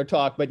particular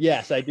talk. But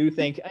yes, I do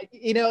think,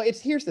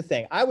 here's the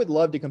thing. I would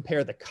love to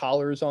compare the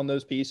collars on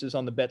those pieces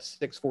on the Bet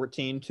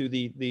 614 to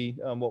the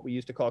what we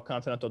used to call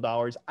continental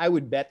dollars. I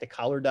would bet the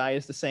collar die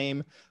is the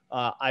same.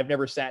 I've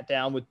never sat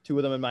down with 2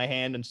 of them in my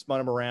hand and spun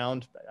them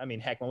around. I mean,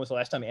 heck, when was the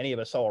last time any of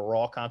us saw a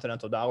raw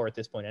continental dollar at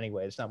this point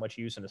anyway? It's not much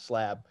use in a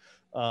slab.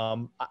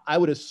 I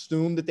would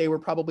assume that they were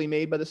probably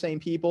made by the same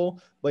people,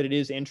 but it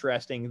is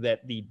interesting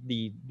that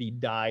the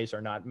dies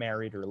are not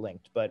married or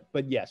linked. But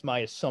yes, my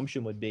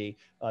assumption would be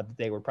that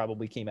they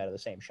probably came out of the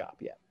same shop.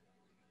 Yeah.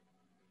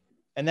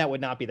 And that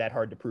would not be that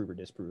hard to prove or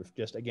disprove.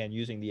 Just again,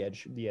 using the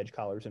edge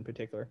collars in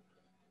particular.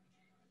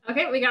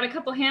 Okay, we got a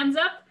couple hands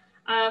up.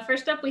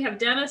 First up, we have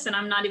Dennis, and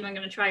I'm not even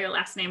going to try your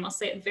last name. I'll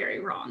say it very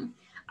wrong.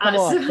 Come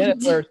on,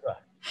 Dennis,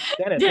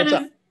 Dennis, what's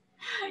up?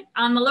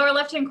 On the lower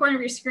left-hand corner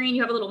of your screen,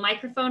 you have a little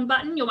microphone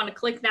button. You'll want to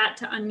click that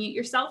to unmute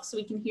yourself so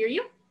we can hear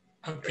you.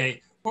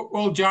 Okay.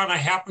 Well, John, I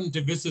happened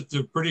to visit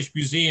the British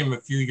Museum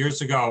a few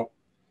years ago.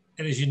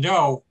 And as you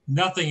know,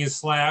 nothing is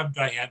slabbed.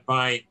 I had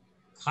my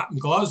cotton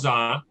gloves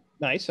on.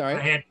 Nice, all right.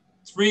 I had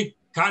 3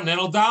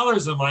 continental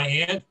dollars in my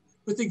hand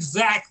with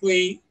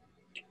exactly,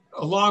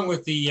 along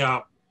with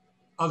the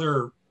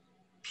other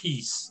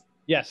piece.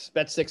 Yes,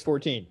 Bet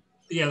 614.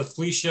 Yeah, the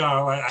Felicia,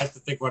 I have to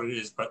think what it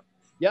is, but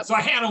yep. So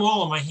I had them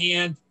all in my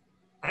hand.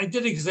 I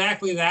did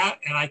exactly that,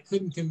 and I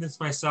couldn't convince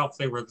myself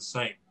they were the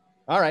same.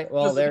 All right,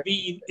 well,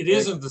 it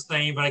isn't the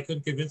same, but I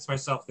couldn't convince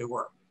myself they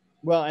were.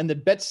 Well, and the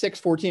Bet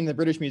 614 in the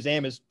British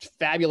Museum is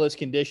fabulous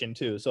condition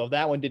too. So if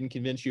that one didn't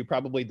convince you,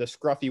 probably the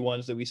scruffy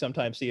ones that we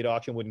sometimes see at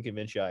auction wouldn't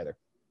convince you either.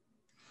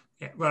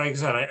 Yeah, but like I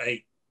said,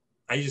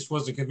 I just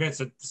wasn't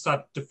convinced. It's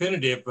not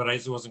definitive, but I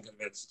just wasn't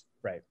convinced.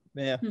 Right.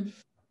 Yeah.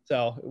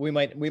 So we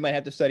might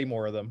have to study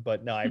more of them,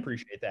 but no, I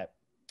appreciate that.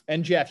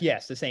 And Jeff,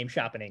 yes, the same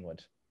shop in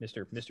England,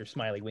 Mr.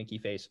 Smiley Winky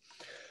Face.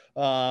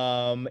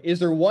 Is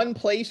there one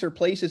place or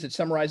places that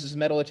summarizes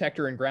metal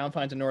detector and ground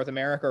finds in North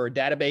America or a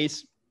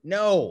database?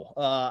 No.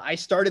 I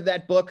started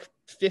that book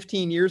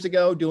 15 years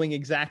ago doing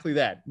exactly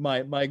that.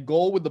 My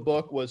goal with the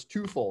book was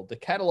twofold: to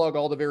catalog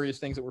all the various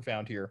things that were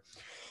found here.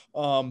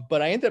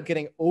 But I ended up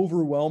getting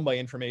overwhelmed by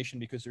information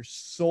because there's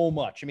so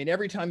much. I mean,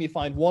 every time you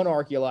find one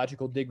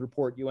archaeological dig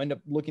report, you end up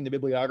looking the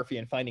bibliography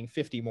and finding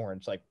 50 more. And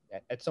it's like,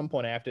 at some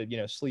point I have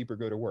to, sleep or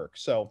go to work.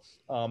 So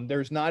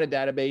there's not a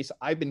database.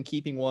 I've been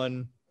keeping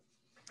one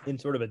in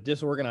sort of a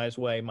disorganized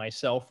way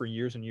myself for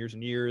years and years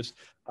and years.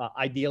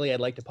 Ideally, I'd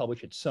like to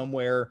publish it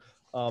somewhere.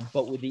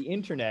 But with the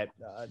internet,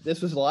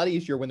 this was a lot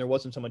easier when there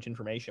wasn't so much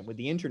information. With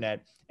the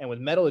internet and with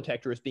metal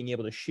detectors being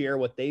able to share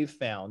what they've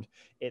found,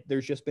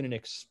 there's just been an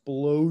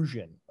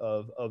explosion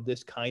of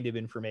this kind of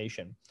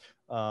information.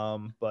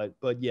 But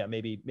yeah,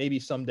 maybe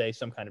someday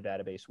some kind of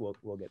database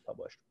will get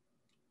published.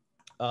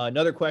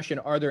 Another question: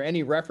 are there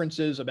any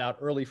references about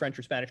early French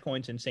or Spanish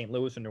coins in St.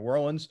 Louis and New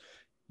Orleans?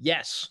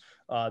 Yes.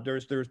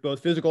 There's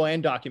both physical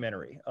and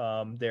documentary.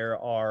 There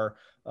are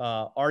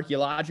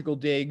archaeological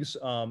digs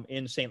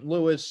in St.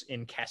 Louis,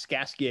 in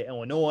Kaskaskia,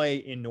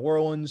 Illinois, in New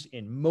Orleans,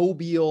 in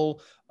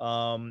Mobile,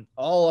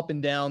 all up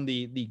and down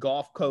the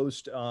Gulf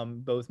Coast,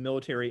 both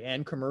military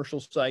and commercial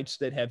sites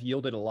that have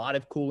yielded a lot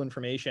of cool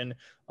information.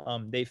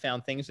 They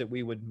found things that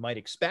we might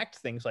expect,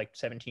 things like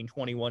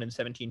 1721 and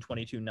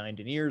 1722 9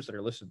 deniers that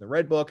are listed in the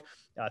Red Book,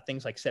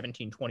 things like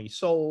 1720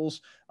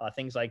 souls,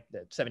 things like the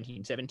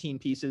 1717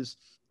 pieces.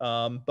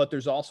 But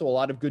there's also a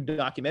lot of good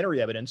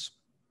documentary evidence.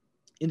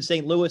 In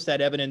St. Louis,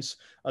 that evidence,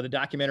 the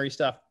documentary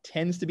stuff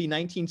tends to be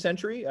 19th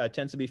century,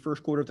 tends to be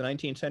first quarter of the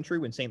 19th century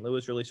when St.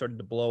 Louis really started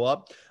to blow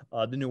up.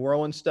 The New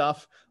Orleans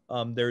stuff,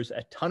 there's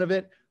a ton of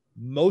it.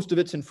 Most of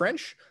it's in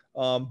French,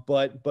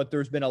 but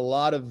there's been a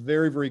lot of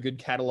very, very good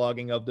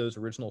cataloging of those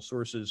original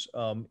sources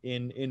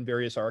in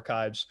various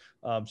archives.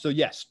 So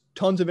yes,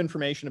 tons of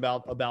information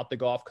about the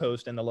Gulf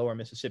Coast and the lower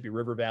Mississippi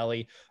River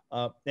Valley.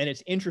 And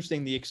it's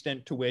interesting the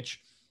extent to which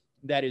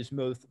that is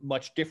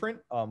much different,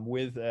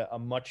 with a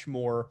much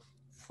more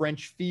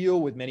French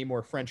feel, with many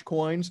more French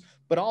coins,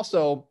 but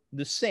also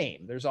the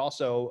same. There's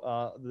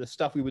also the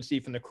stuff we would see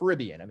from the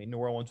Caribbean. I mean, New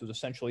Orleans was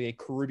essentially a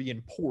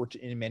Caribbean port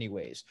in many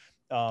ways.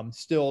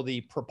 Still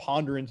the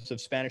preponderance of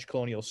Spanish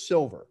colonial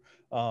silver.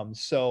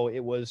 So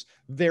it was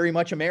very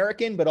much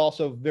American, but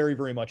also very,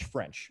 very much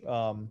French.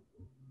 And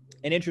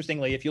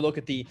interestingly, if you look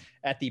at the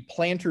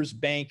Planters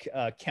Bank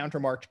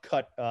countermarked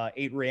cut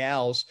 8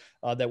 reals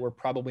that were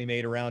probably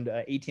made around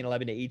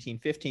 1811 to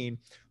 1815,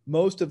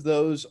 most of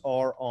those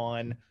are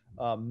on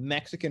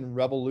Mexican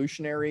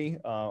Revolutionary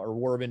or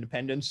War of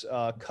Independence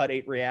cut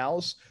 8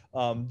 reals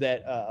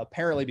that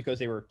apparently, because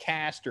they were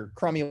cast or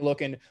crummy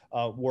looking,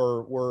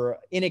 were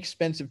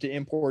inexpensive to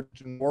import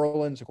to New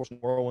Orleans. Of course, New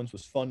Orleans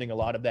was funding a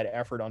lot of that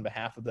effort on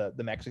behalf of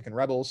the Mexican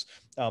rebels,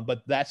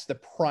 but that's the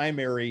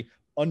primary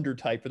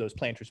undertype for those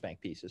Planters Bank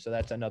pieces. So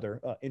that's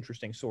another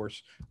interesting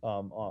source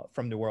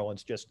from New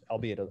Orleans, just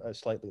albeit a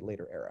slightly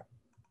later era.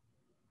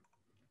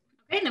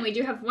 Okay, and then we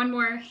do have one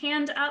more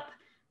hand up.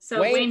 So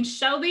Wayne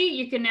Shelby,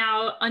 you can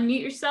now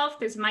unmute yourself.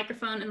 There's a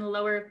microphone in the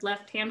lower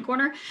left-hand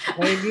corner.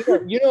 Wayne,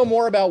 you know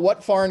more about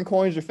what foreign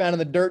coins are found in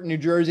the dirt in New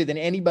Jersey than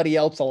anybody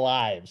else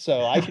alive.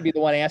 So I should be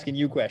the one asking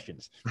you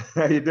questions.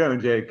 How you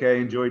doing,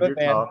 JK? Enjoyed your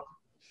talk.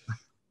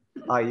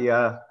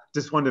 I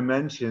just wanted to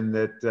mention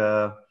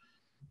that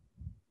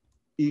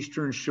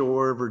Eastern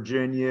Shore,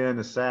 Virginia, and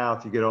the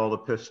South, you get all the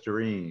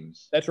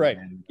Pistarines. That's right.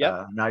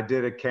 Yep. And I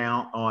did a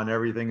count on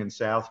everything in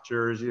South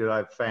Jersey that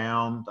I've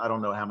found. I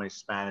don't know how many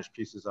Spanish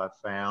pieces I've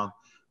found.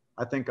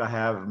 I think I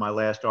have my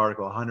last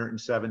article,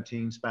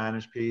 117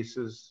 Spanish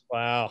pieces.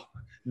 Wow.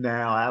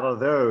 Now, out of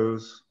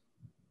those,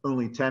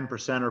 only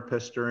 10% are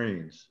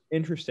Pistarines.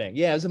 Interesting.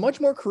 Yeah, it's a much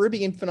more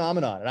Caribbean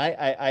phenomenon,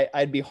 and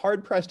I'd be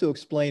hard pressed to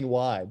explain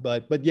why.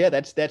 But yeah,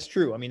 that's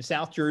true. I mean,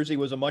 South Jersey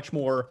was a much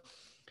more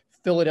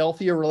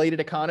Philadelphia related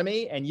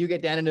economy, and you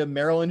get down into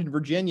Maryland and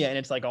Virginia and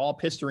it's like all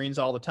Pistarines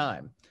all the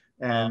time.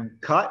 And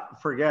cut,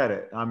 forget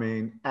it. I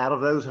mean, out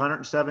of those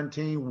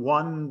 117,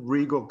 one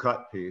regal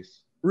cut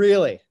piece.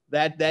 Really?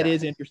 That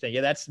is interesting.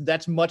 Yeah,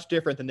 that's much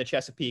different than the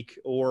Chesapeake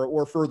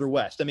or further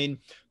west. I mean,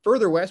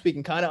 further west, we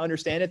can kind of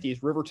understand it.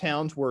 These river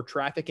towns were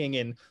trafficking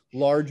in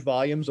large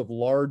volumes of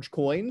large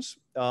coins.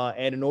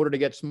 And in order to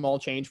get small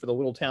change for the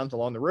little towns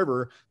along the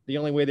river, the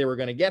only way they were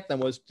going to get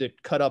them was to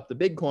cut up the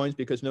big coins,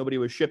 because nobody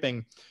was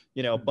shipping,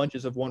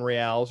 bunches of 1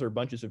 reals or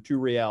bunches of 2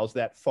 reals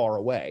that far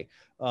away.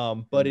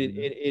 But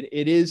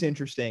it is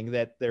interesting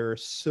that there are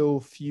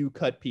so few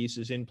cut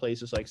pieces in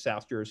places like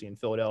South Jersey and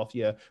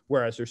Philadelphia,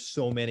 whereas there's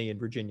so many in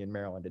Virginia and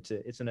Maryland.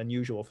 It's an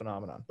unusual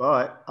phenomenon.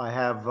 But I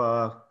have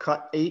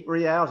cut 8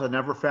 reals. I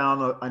never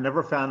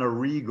found a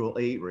regal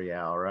 8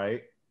 real,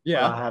 right?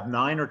 Yeah. I have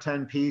 9 or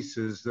 10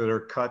 pieces that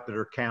are cut that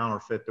are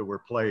counterfeit that were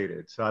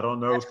plated. So I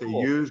don't know if they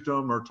used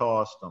them or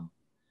tossed them.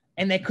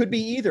 And they could be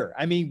either.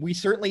 I mean, we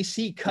certainly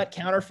see cut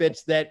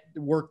counterfeits that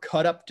were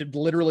cut up to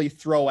literally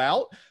throw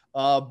out.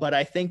 But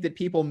I think that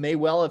people may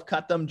well have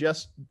cut them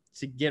just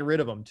to get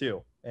rid of them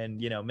too, and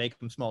make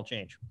them small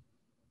change.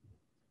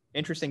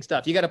 Interesting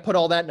stuff. You got to put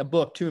all that in a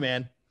book too,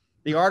 man.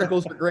 The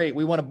articles are great.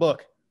 We want a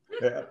book.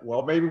 Yeah,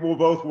 well, maybe we'll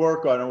both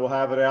work on it. We'll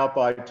have it out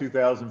by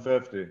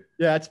 2050. Yeah,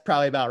 that's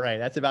probably about right.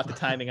 That's about the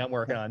timing I'm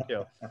working on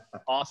too.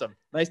 Awesome.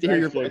 Nice to hear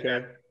your voice.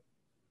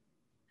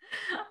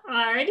 All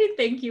righty.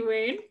 Thank you,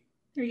 Wayne.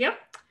 Here we go.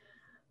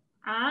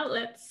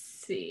 Let's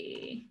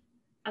see.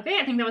 Okay,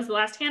 I think that was the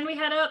last hand we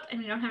had up,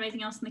 and we don't have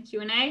anything else in the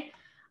Q&A.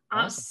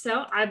 Awesome.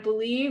 So I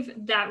believe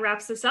that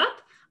wraps us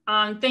up.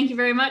 Thank you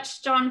very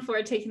much, John,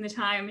 for taking the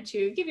time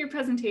to give your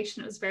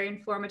presentation. It was very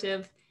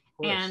informative.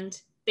 And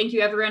thank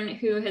you, everyone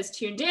who has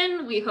tuned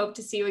in. We hope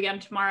to see you again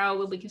tomorrow.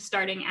 We'll be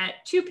starting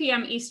at 2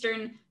 p.m.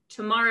 Eastern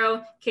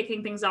tomorrow,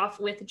 kicking things off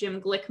with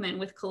Jim Glickman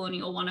with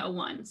Colonial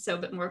 101. So a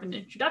bit more of an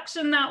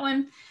introduction, that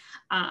one.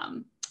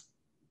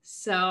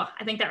 So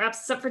I think that wraps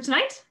us up for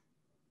tonight,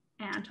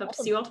 and hope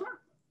to see you all tomorrow.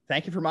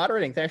 Thank you for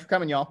moderating. Thanks for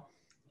coming, y'all.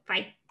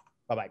 Bye.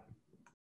 Bye-bye.